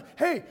to understand.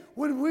 Hey,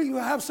 when we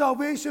have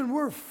salvation,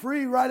 we're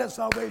free right at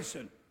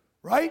salvation.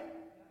 Right?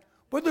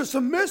 But there's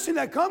submission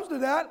that comes to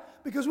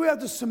that because we have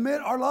to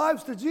submit our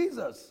lives to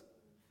Jesus.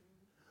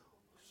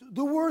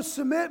 The word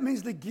submit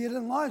means to get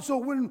in line. So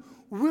when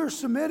we're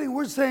submitting,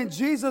 we're saying,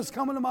 Jesus,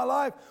 come into my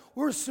life.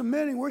 We're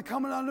submitting. We're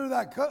coming under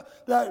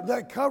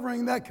that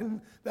covering,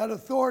 that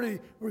authority.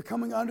 We're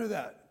coming under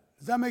that.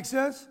 Does that make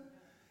sense?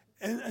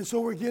 And so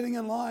we're getting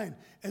in line.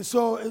 And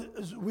so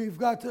we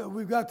got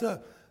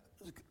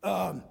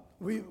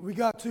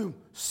to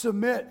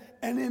submit.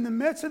 And in the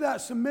midst of that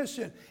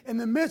submission, in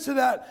the midst of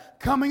that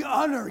coming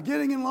under,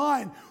 getting in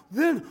line,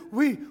 then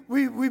we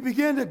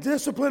begin to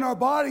discipline our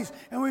bodies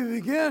and we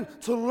begin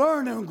to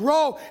learn and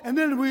grow. And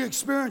then we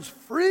experience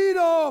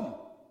freedom.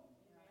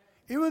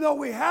 Even though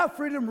we have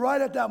freedom right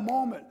at that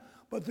moment,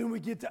 but then we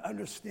get to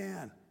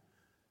understand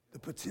the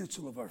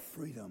potential of our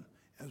freedom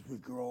as we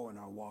grow in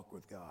our walk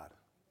with God.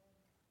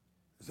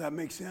 Does that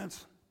make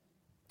sense?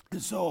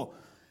 And so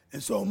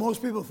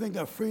most people think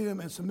that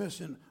freedom and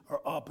submission are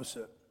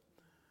opposite.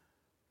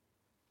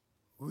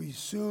 We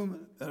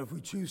assume that if we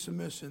choose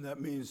submission,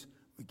 that means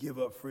we give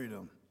up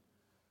freedom.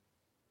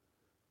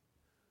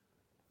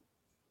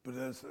 But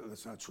that's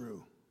not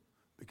true,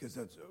 because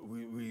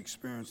we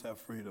experience that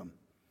freedom.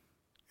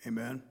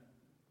 Amen?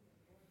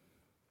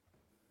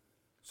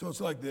 So it's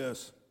like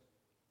this.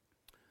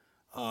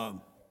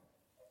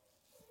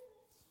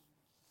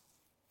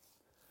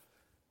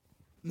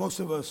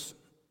 Most of us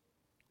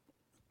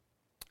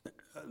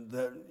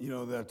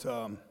that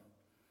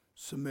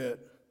submit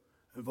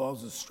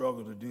involves a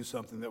struggle to do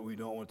something that we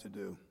don't want to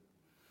do,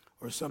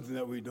 or something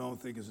that we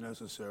don't think is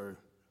necessary,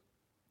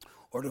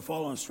 or to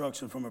follow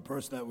instruction from a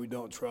person that we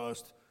don't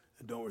trust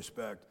and don't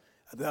respect.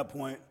 At that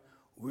point,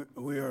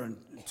 we are in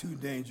two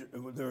dangers.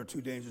 There are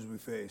two dangers we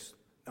face.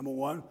 Number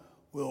one,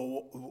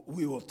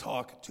 we will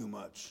talk too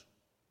much.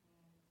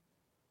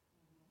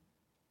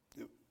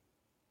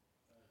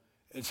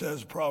 It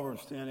says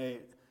Proverbs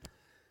 10:8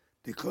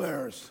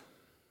 declares,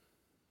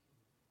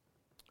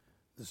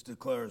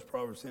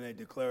 Proverbs 10:8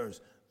 declares,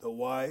 the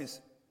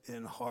wise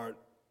in heart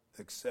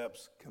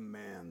accepts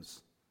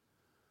commands,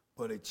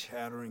 but a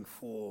chattering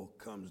fool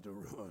comes to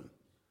ruin.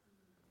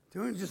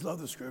 Don't you just love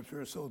the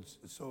scripture? It's so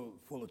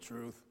full of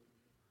truth.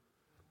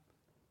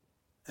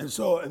 And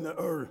so,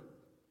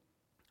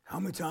 how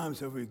many times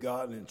have we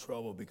gotten in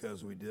trouble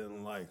because we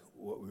didn't like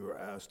what we were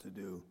asked to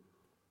do?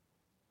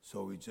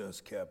 So we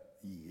just kept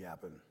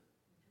yapping.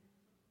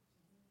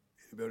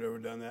 Anybody ever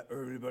done that?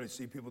 Or anybody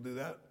see people do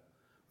that?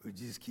 We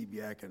just keep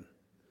yakking.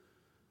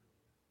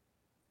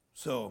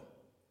 So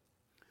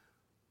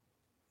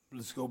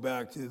let's go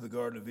back to the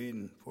Garden of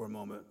Eden for a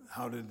moment.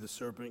 How did the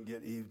serpent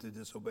get Eve to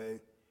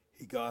disobey?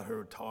 He got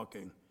her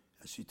talking,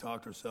 and she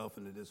talked herself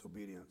into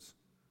disobedience.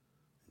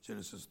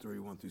 Genesis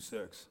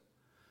 3:1-6.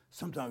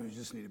 Sometimes we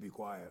just need to be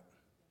quiet.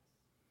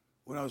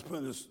 When I was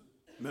putting this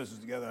message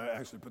together, I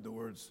actually put the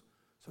words,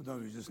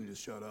 sometimes we just need to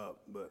shut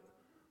up, but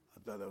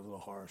I thought that was a little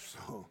harsh.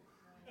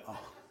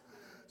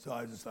 So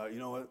I just thought, you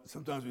know what?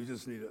 Sometimes we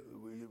just need to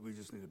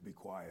be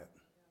quiet.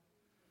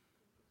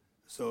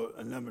 So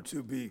number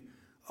two, we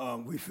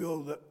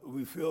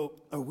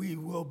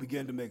will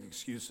begin to make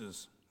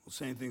excuses,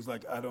 saying things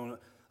like, I don't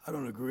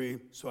agree,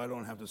 so I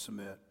don't have to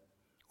submit,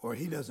 or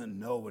he doesn't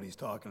know what he's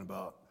talking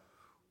about,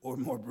 or a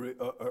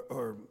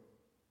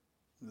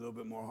little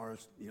bit more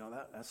harsh.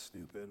 That's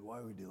stupid. Why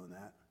are we doing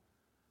that?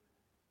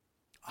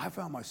 I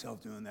found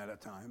myself doing that at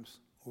times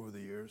over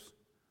the years.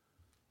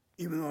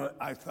 Even though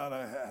I thought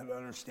I had an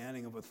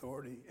understanding of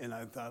authority and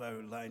I thought I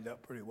lined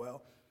up pretty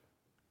well.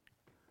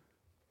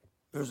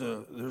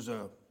 When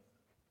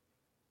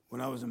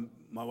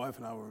my wife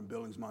and I were in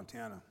Billings,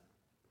 Montana,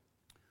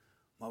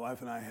 my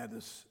wife and I had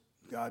this,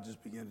 God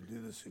just began to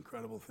do this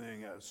incredible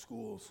thing at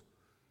schools.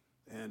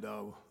 And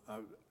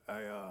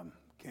I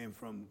came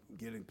from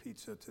getting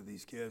pizza to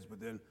these kids, but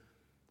then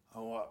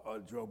I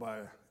drove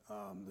by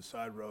the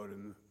side road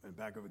and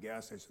back of a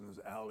gas station, there's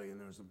an alley,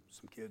 and there's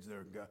some kids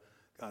there.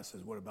 God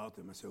says, what about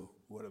them? I said,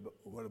 what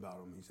about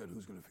them? He said,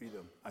 who's going to feed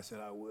them? I said,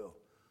 I will.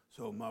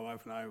 So my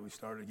wife and I, we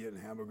started getting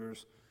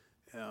hamburgers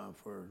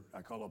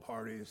I call them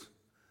parties.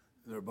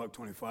 They're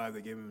 $1.25.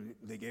 They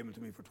gave them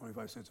to me for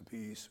 25 cents a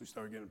piece. We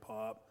started getting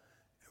pop,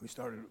 and we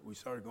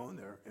started going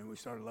there, and we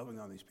started loving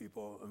on these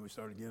people, and we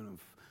started giving them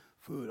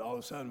food. All of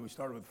a sudden, we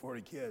started with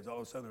 40 kids. All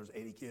of a sudden, there was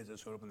 80 kids that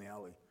showed up in the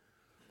alley.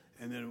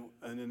 And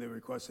then they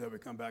requested that we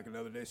come back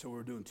another day, so we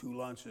were doing 2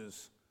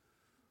 lunches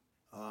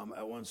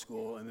at one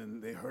school, and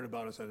then they heard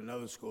about us at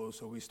another school,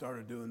 so we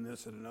started doing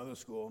this at another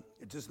school.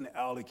 It's just an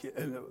alley,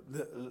 and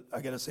I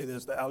got to say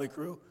this, the alley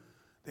crew,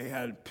 They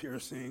had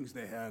piercings.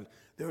 They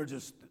were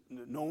just,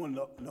 no one,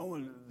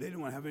 they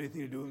didn't want to have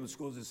anything to do with the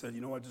schools. They said,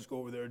 you know what, just go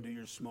over there, do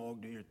your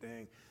smoke, do your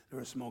thing. They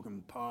were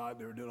smoking pot.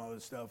 They were doing all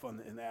this stuff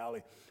in the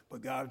alley.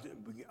 But God,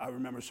 I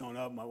remember showing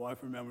up. My wife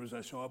remembers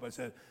I show up. I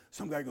said,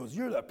 some guy goes,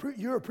 you're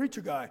a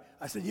preacher guy.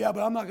 I said, yeah,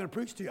 but I'm not going to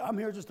preach to you. I'm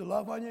here just to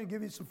love on you and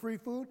give you some free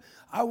food.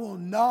 I will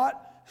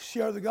not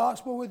share the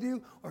gospel with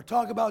you or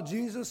talk about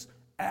Jesus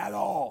at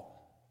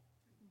all.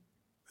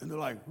 And they're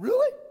like,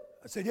 really?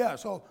 I said, yeah.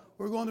 So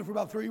we're going there for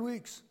about 3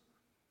 weeks.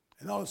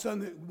 And all of a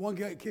sudden, one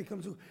kid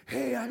comes to,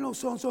 hey, I know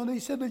so-and-so, and they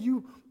said that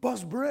you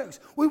bust bricks.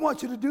 We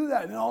want you to do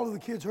that. And all of the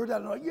kids heard that,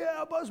 and they're like,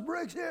 yeah, bust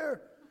bricks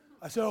here.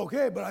 I said,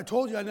 okay, but I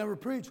told you I never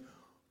preach.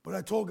 But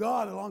I told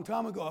God a long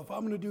time ago, if I'm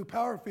going to do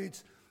power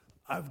feats,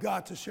 I've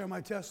got to share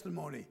my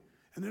testimony.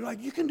 And they're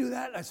like, you can do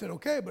that. And I said,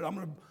 okay, but I'm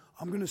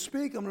going to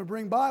speak. I'm going to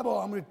bring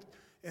Bible.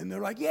 And they're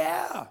like,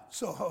 yeah.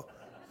 So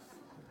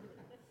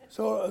it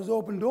was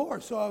open door.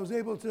 So I was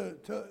able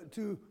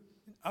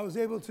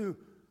to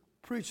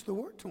preach the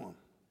word to them.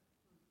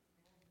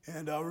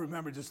 And I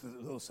remember, just a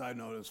little side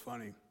note, it was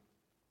funny.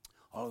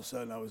 All of a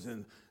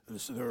sudden,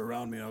 they were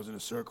around me, and I was in a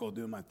circle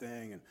doing my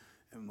thing,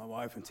 and my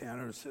wife and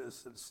Tanner were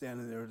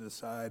standing there to the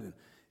side,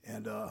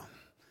 and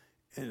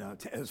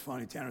it was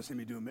funny. Tanner seen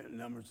me do it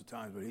numbers of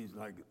times, but he's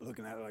like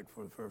looking at it like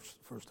for the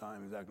first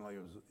time. He's acting like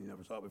he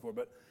never saw it before,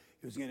 but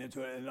he was getting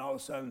into it, and all of a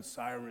sudden,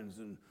 sirens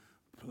and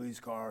police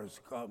cars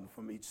come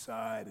from each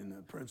side, and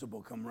the principal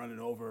come running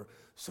over.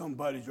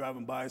 Somebody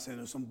driving by saying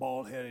there's some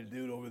bald-headed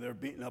dude over there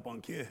beating up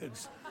on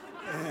kids.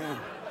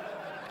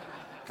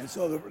 And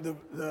so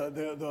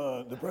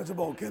the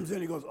principal comes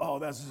in. He goes, "Oh,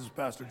 that's just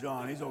Pastor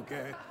John. He's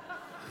okay."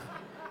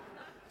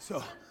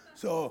 So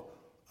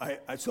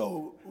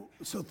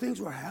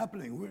things were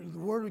happening. The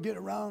word would get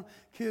around.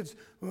 Kids,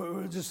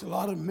 just a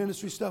lot of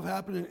ministry stuff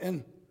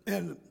happening.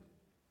 And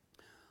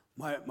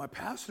my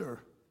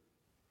pastor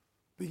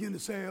began to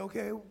say,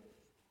 "Okay,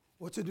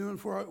 what's it doing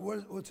for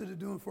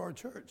our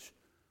church?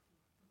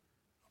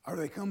 Are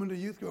they coming to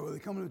youth group? Are they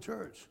coming to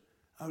church?"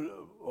 A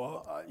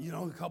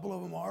couple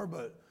of them are,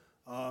 but,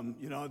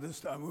 this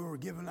time we were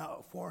giving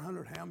out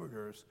 400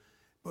 hamburgers.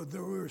 But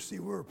there we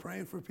were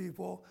praying for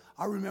people.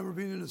 I remember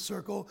being in a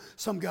circle.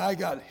 Some guy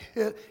got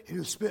hit. He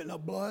was spitting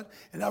up blood.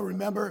 And I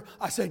remember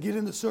I said, get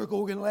in the circle.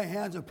 We're going to lay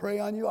hands and pray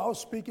on you. I was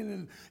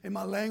speaking in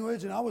my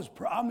language, and I was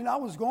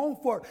going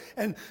for it.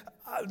 And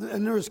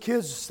there was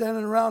kids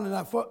standing around, and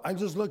I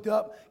just looked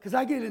up, because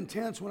I get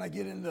intense when I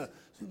get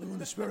when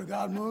the Spirit of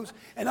God moves.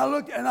 And I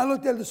looked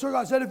at the circle.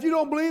 I said, if you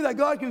don't believe that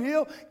God can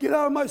heal, get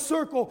out of my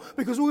circle,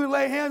 because we're going to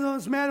lay hands on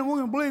this man, and we're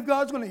going to believe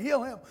God's going to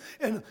heal him.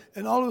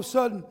 And all of a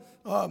sudden,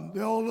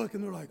 they all look,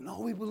 and they're like, no,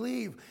 we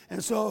believe.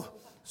 And so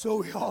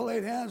we all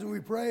laid hands and we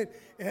prayed.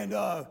 And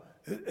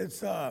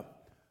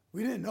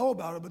we didn't know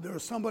about it, but there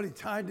was somebody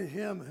tied to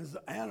him, his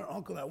aunt or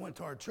uncle, that went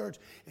to our church,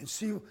 and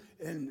she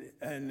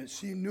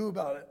knew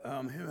about it.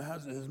 Him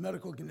has his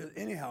medical condition.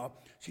 Anyhow,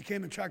 she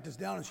came and tracked us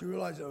down, and she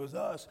realized it was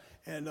us.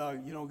 And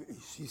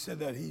she said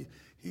that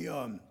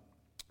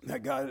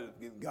that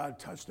God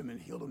touched him and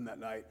healed him that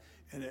night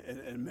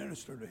and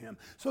ministered to him.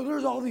 So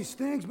there's all these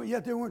things, but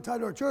yet they weren't tied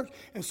to our church.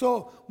 And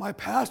so my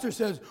pastor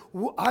says,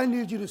 I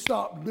need you to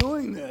stop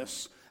doing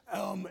this.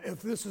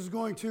 If this is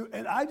going to,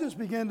 and I just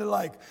began to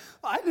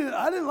I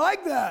didn't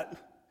like that,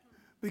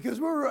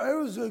 because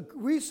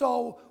we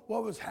saw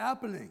what was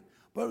happening,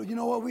 but you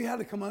know what, we had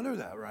to come under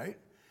that, right?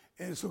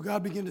 And so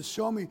God began to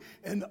show me,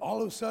 and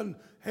all of a sudden,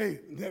 hey,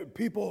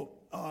 people,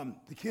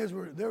 the kids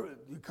were there.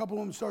 A couple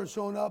of them started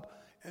showing up,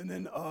 and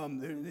then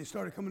they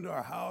started coming to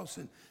our house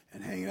and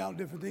hanging out and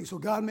different things. So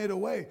God made a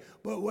way.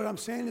 But what I'm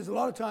saying is, a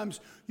lot of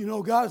times,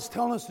 God's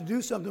telling us to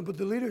do something, but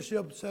the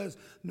leadership says,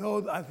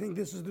 no, I think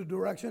this is the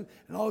direction.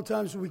 And all the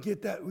times we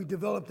get that, we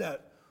develop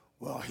that,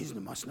 well, he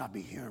must not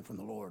be hearing from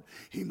the Lord.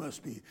 He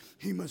must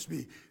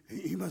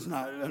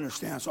not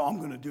understand, so I'm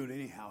going to do it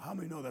anyhow. How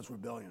many know that's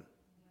rebellion?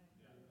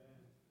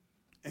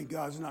 And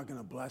God's not going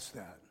to bless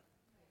that.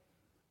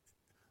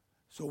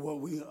 So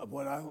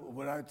what I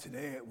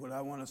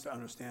want us to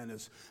understand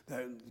is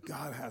that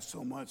God has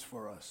so much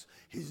for us.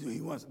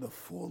 He wants the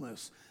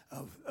fullness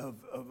of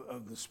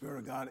the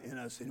Spirit of God in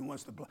us, and He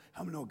wants to.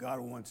 How many know God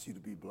wants you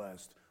to be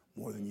blessed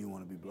more than you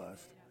want to be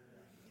blessed?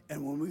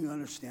 And when we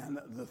understand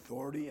the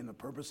authority and the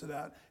purpose of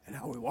that, and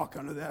how we walk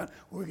under that,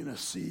 we're going to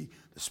see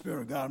the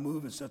Spirit of God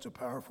move in such a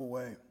powerful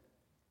way.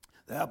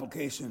 The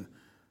application: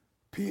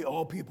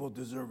 all people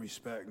deserve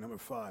respect. Number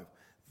 5.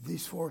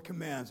 These 4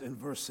 commands in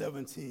verse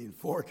 17,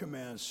 4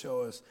 commands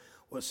show us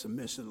what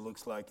submission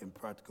looks like in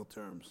practical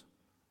terms.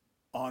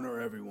 Honor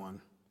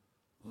everyone.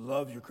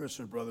 Love your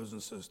Christian brothers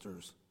and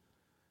sisters.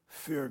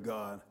 Fear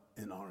God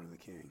and honor the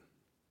King.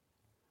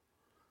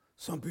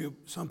 Some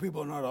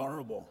people are not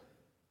honorable.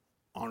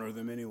 Honor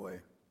them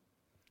anyway.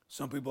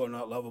 Some people are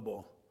not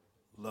lovable.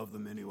 Love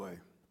them anyway.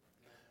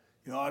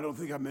 I don't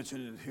think I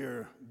mentioned it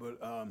here, but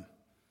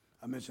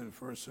I mentioned it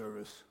first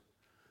service.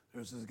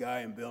 There's this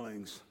guy in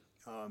Billings,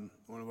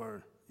 one of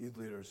our youth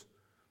leaders,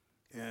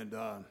 and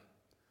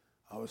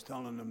I was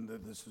telling him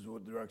that this is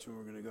what direction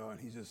we're going to go, and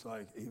he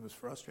was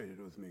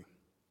frustrated with me.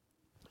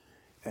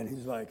 And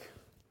he's like,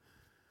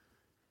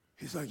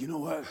 you know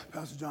what,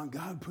 Pastor John,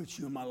 God put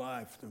you in my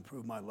life to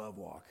improve my love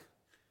walk.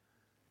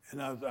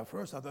 And at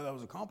first I thought that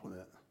was a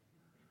compliment.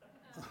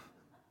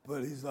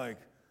 But he's like,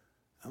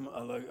 I'm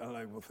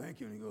like, well, thank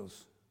you. And he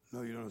goes,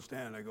 no, you don't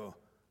understand. I go,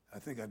 I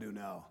think I do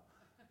now.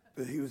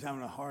 But he was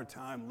having a hard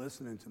time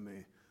listening to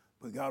me.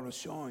 But God was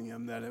showing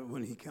him that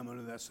when he came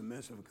under that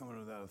submissive and come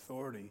under that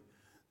authority,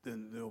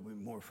 then there will be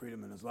more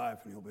freedom in his life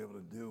and he'll be able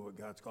to do what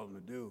God's called him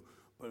to do.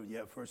 But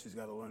yet first he's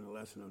got to learn the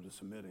lesson of the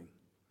submitting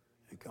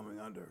and coming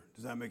under.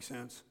 Does that make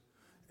sense?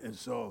 And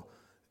so,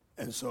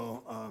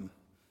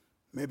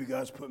 maybe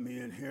God's put me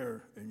in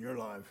here in your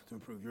life to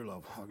improve your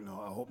love.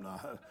 No, I hope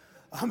not.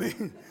 I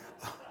mean,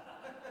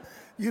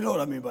 you know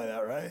what I mean by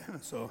that, right?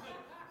 So,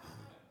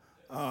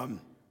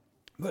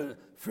 but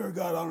fear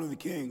God, honor the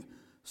king.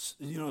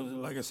 You know,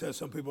 like I said,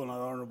 some people are not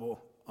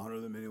honorable, honor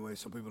them anyway.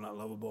 Some people are not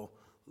lovable,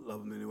 love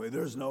them anyway.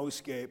 There's no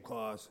escape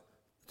clause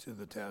to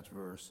the attached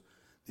verse.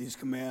 These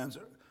commands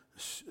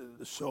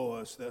show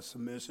us that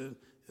submission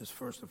is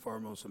first and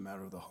foremost a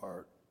matter of the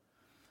heart.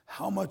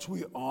 How much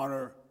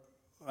honor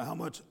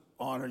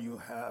you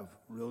have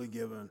really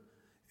given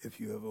if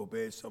you have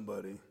obeyed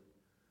somebody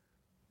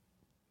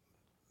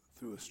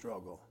through a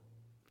struggle,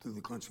 through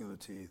the clenching of the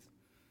teeth.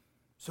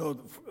 So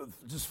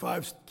just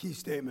 5 key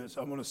statements.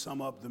 I'm going to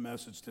sum up the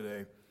message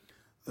today.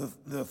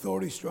 The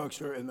authority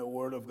structure in the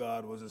Word of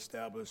God was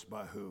established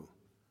by who?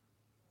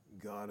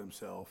 God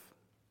himself.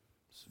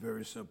 It's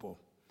very simple.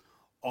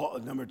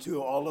 Number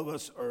 2, all of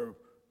us are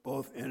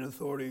both in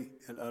authority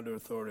and under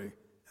authority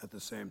at the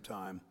same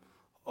time.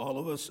 All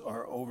of us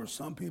are over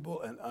some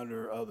people and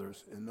under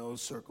others in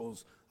those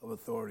circles of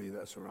authority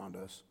that surround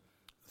us.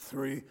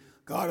 3,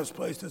 God has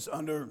placed us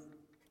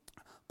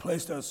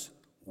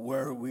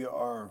where we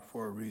are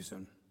for a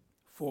reason.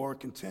 4,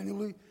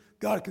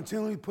 God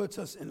continually puts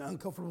us in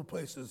uncomfortable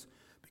places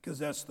because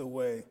that's the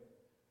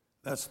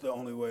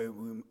only way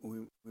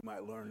we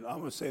might learn. I'm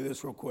going to say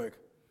this real quick.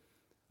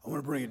 I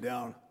want to bring it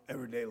down,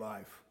 everyday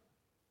life.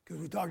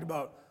 Because we talked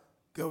about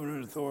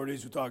government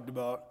authorities, we talked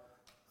about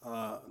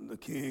the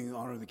king,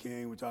 honor the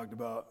king, we talked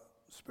about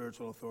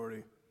spiritual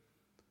authority.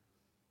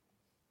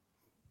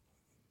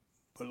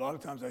 But a lot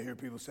of times I hear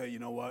people say, you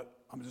know what,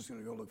 I'm just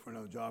going to go look for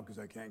another job because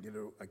I can't get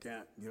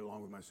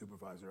along with my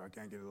supervisor. I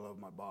can't get along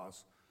with my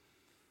boss.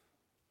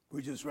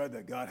 We just read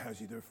that God has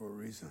you there for a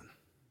reason.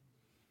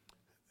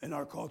 In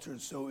our culture,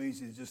 it's so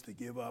easy just to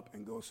give up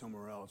and go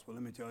somewhere else. But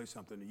let me tell you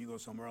something. If you go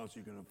somewhere else,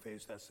 you're going to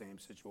face that same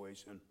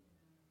situation.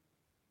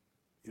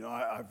 You know,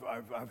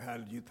 I've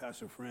had youth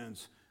pastor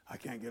friends. I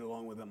can't get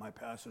along with my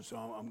pastor, so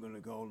I'm going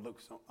to go look.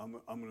 I'm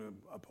going to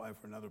apply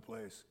for another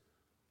place.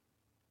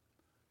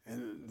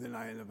 And then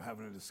I end up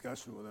having a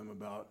discussion with them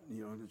about,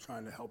 you know,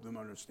 trying to help them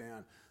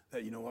understand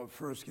that, you know what,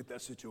 first get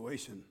that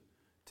situation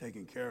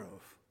taken care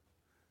of,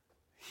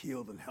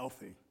 healed and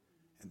healthy,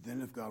 and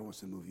then if God wants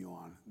to move you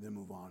on, then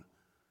move on.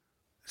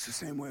 It's the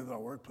same way with our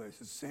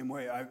workplace. It's the same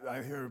way.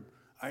 I hear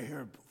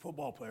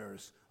football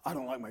players, I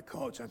don't like my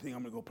coach. I think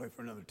I'm going to go play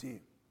for another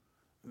team.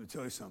 Let me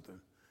tell you something.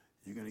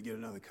 You're going to get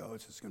another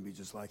coach that's going to be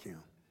just like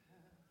him.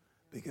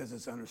 Because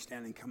it's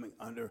understanding coming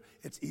under.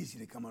 It's easy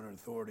to come under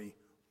authority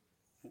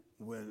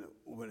when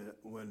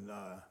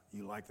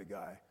you like the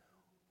guy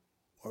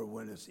or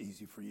when it's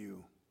easy for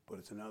you. But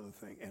it's another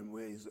thing. And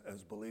we,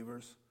 as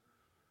believers,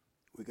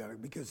 we got to,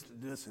 because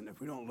listen,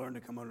 if we don't learn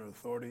to come under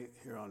authority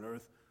here on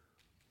earth,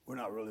 we're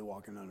not really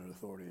walking under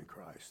authority in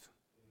Christ.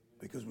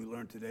 Because we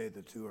learned today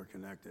the two are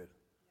connected.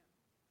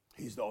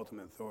 He's the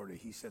ultimate authority.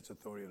 He sets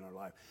authority in our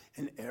life.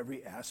 In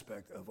every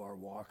aspect of our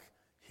walk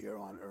here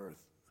on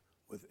earth,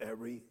 with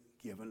every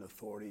given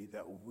authority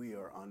that we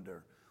are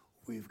under,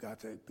 we've got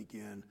to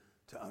begin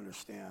to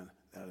understand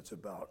that it's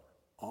about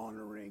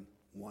honoring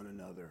one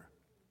another,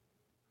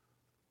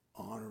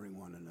 loving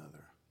one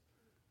another.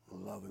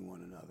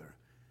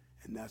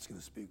 And that's going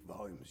to speak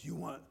volumes. You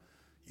want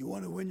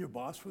to win your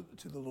boss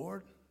to the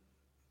Lord?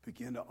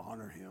 Begin to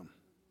honor him.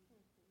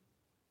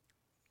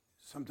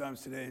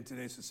 Sometimes today in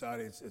today's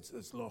society, it's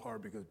a little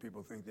hard because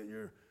people think that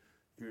you're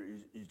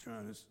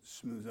trying to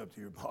smooth up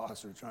to your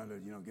boss or trying to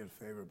get a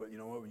favor. But you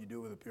know what? When you do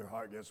it with a pure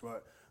heart, guess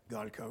what?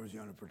 God covers you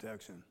under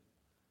protection.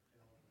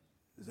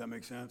 Does that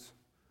make sense?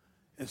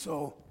 And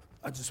so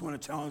I just want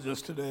to challenge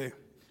us today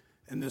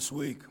and this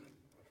week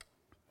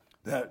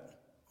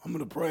that I'm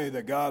going to pray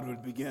that God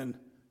would begin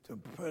to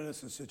put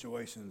us in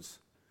situations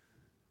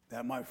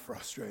that might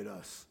frustrate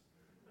us,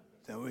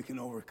 that we can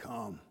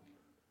overcome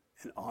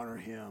and honor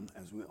him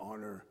as we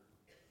honor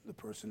the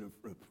person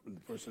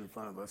in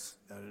front of us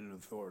that is in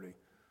authority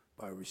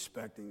by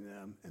respecting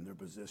them and their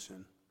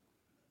position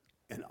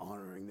and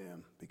honoring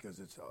them because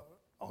it's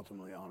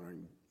ultimately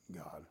honoring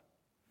God.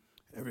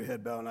 Every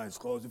head bowed and eyes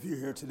closed. If you're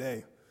here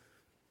today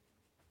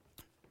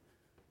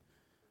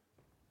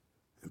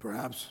and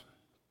perhaps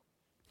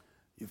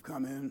you've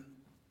come in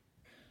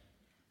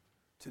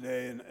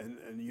today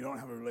and you don't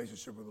have a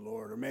relationship with the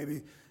Lord, or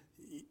maybe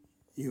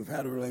you've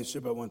had a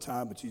relationship at one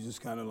time, but you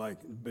just kind of like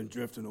been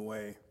drifting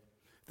away.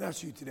 If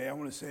that's you today, I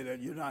want to say that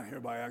you're not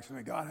here by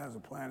accident. God has a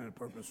plan and a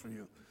purpose for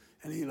you,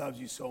 and he loves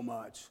you so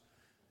much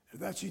If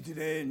that's you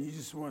today and you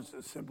just want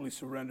to simply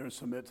surrender and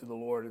submit to the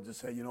Lord and just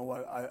say, you know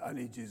what, I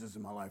need Jesus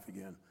in my life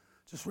again,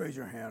 just raise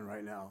your hand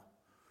right now.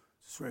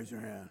 Just raise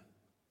your hand.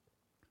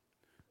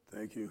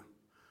 Thank you.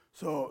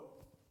 So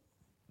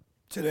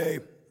today,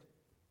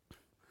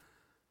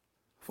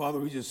 Father,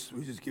 we just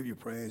give you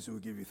praise and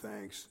we give you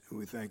thanks. And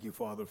we thank you,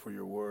 Father, for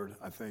your word.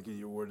 I thank you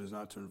your word does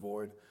not turn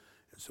void.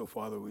 And so,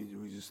 Father, we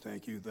just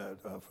thank you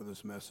that for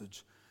this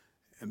message.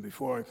 And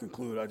before I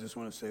conclude, I just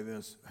want to say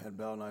this, head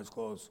bowed and eyes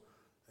closed.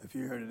 If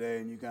you're here today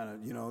and you kind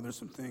of, there's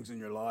some things in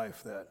your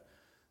life that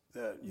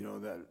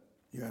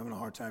you're having a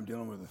hard time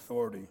dealing with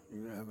authority.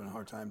 You're having a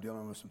hard time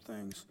dealing with some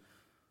things.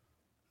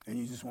 And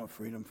you just want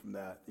freedom from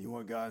that. You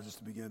want God just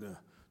to begin to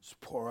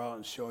just pour out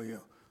and show you,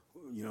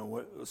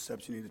 what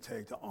steps you need to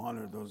take to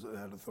honor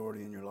that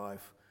authority in your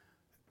life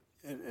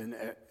in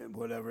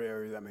whatever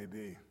area that may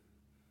be.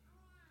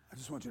 I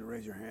just want you to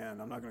raise your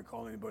hand. I'm not going to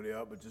call anybody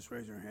up, but just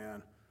raise your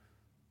hand.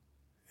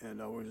 And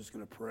we're just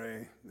going to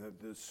pray that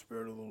the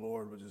Spirit of the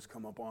Lord would just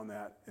come up on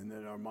that, and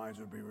that our minds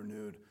would be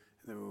renewed,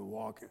 and that we would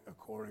walk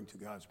according to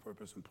God's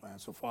purpose and plan.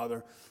 So,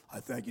 Father, I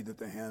thank you that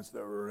the hands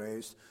that were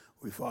raised,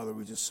 Father,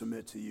 we just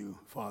submit to you,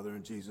 Father,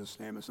 in Jesus'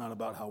 name. It's not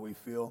about how we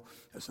feel.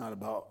 It's not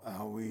about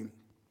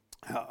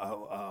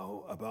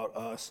about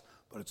us,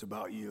 but it's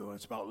about you.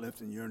 It's about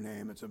lifting your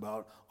name. It's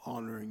about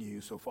honoring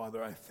you. So,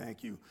 Father, I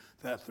thank you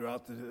that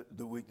throughout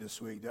the week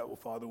this week, that,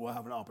 Father, we'll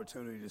have an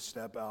opportunity to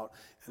step out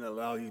and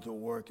allow you to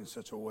work in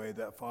such a way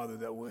that, Father,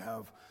 that we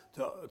have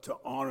to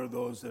honor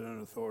those that are in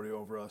authority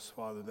over us,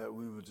 Father, that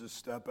we would just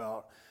step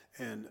out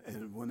and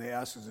when they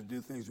ask us to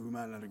do things we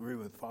might not agree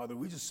with, Father,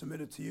 we just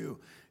submit it to you,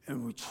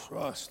 and we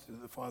trust,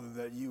 Father,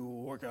 that you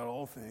will work out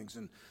all things.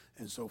 And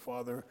so,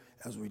 Father,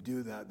 as we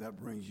do that, that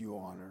brings you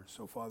honor.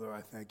 So, Father,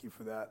 I thank you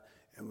for that,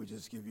 and we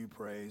just give you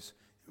praise,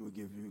 and we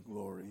give you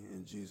glory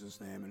in Jesus'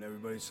 name. And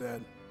everybody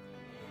said,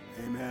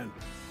 amen.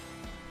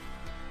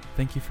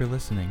 Thank you for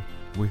listening.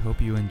 We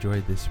hope you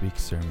enjoyed this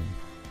week's sermon.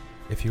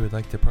 If you would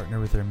like to partner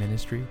with our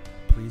ministry,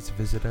 please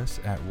visit us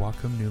at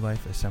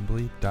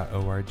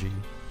wacomnewlifeassembly.org.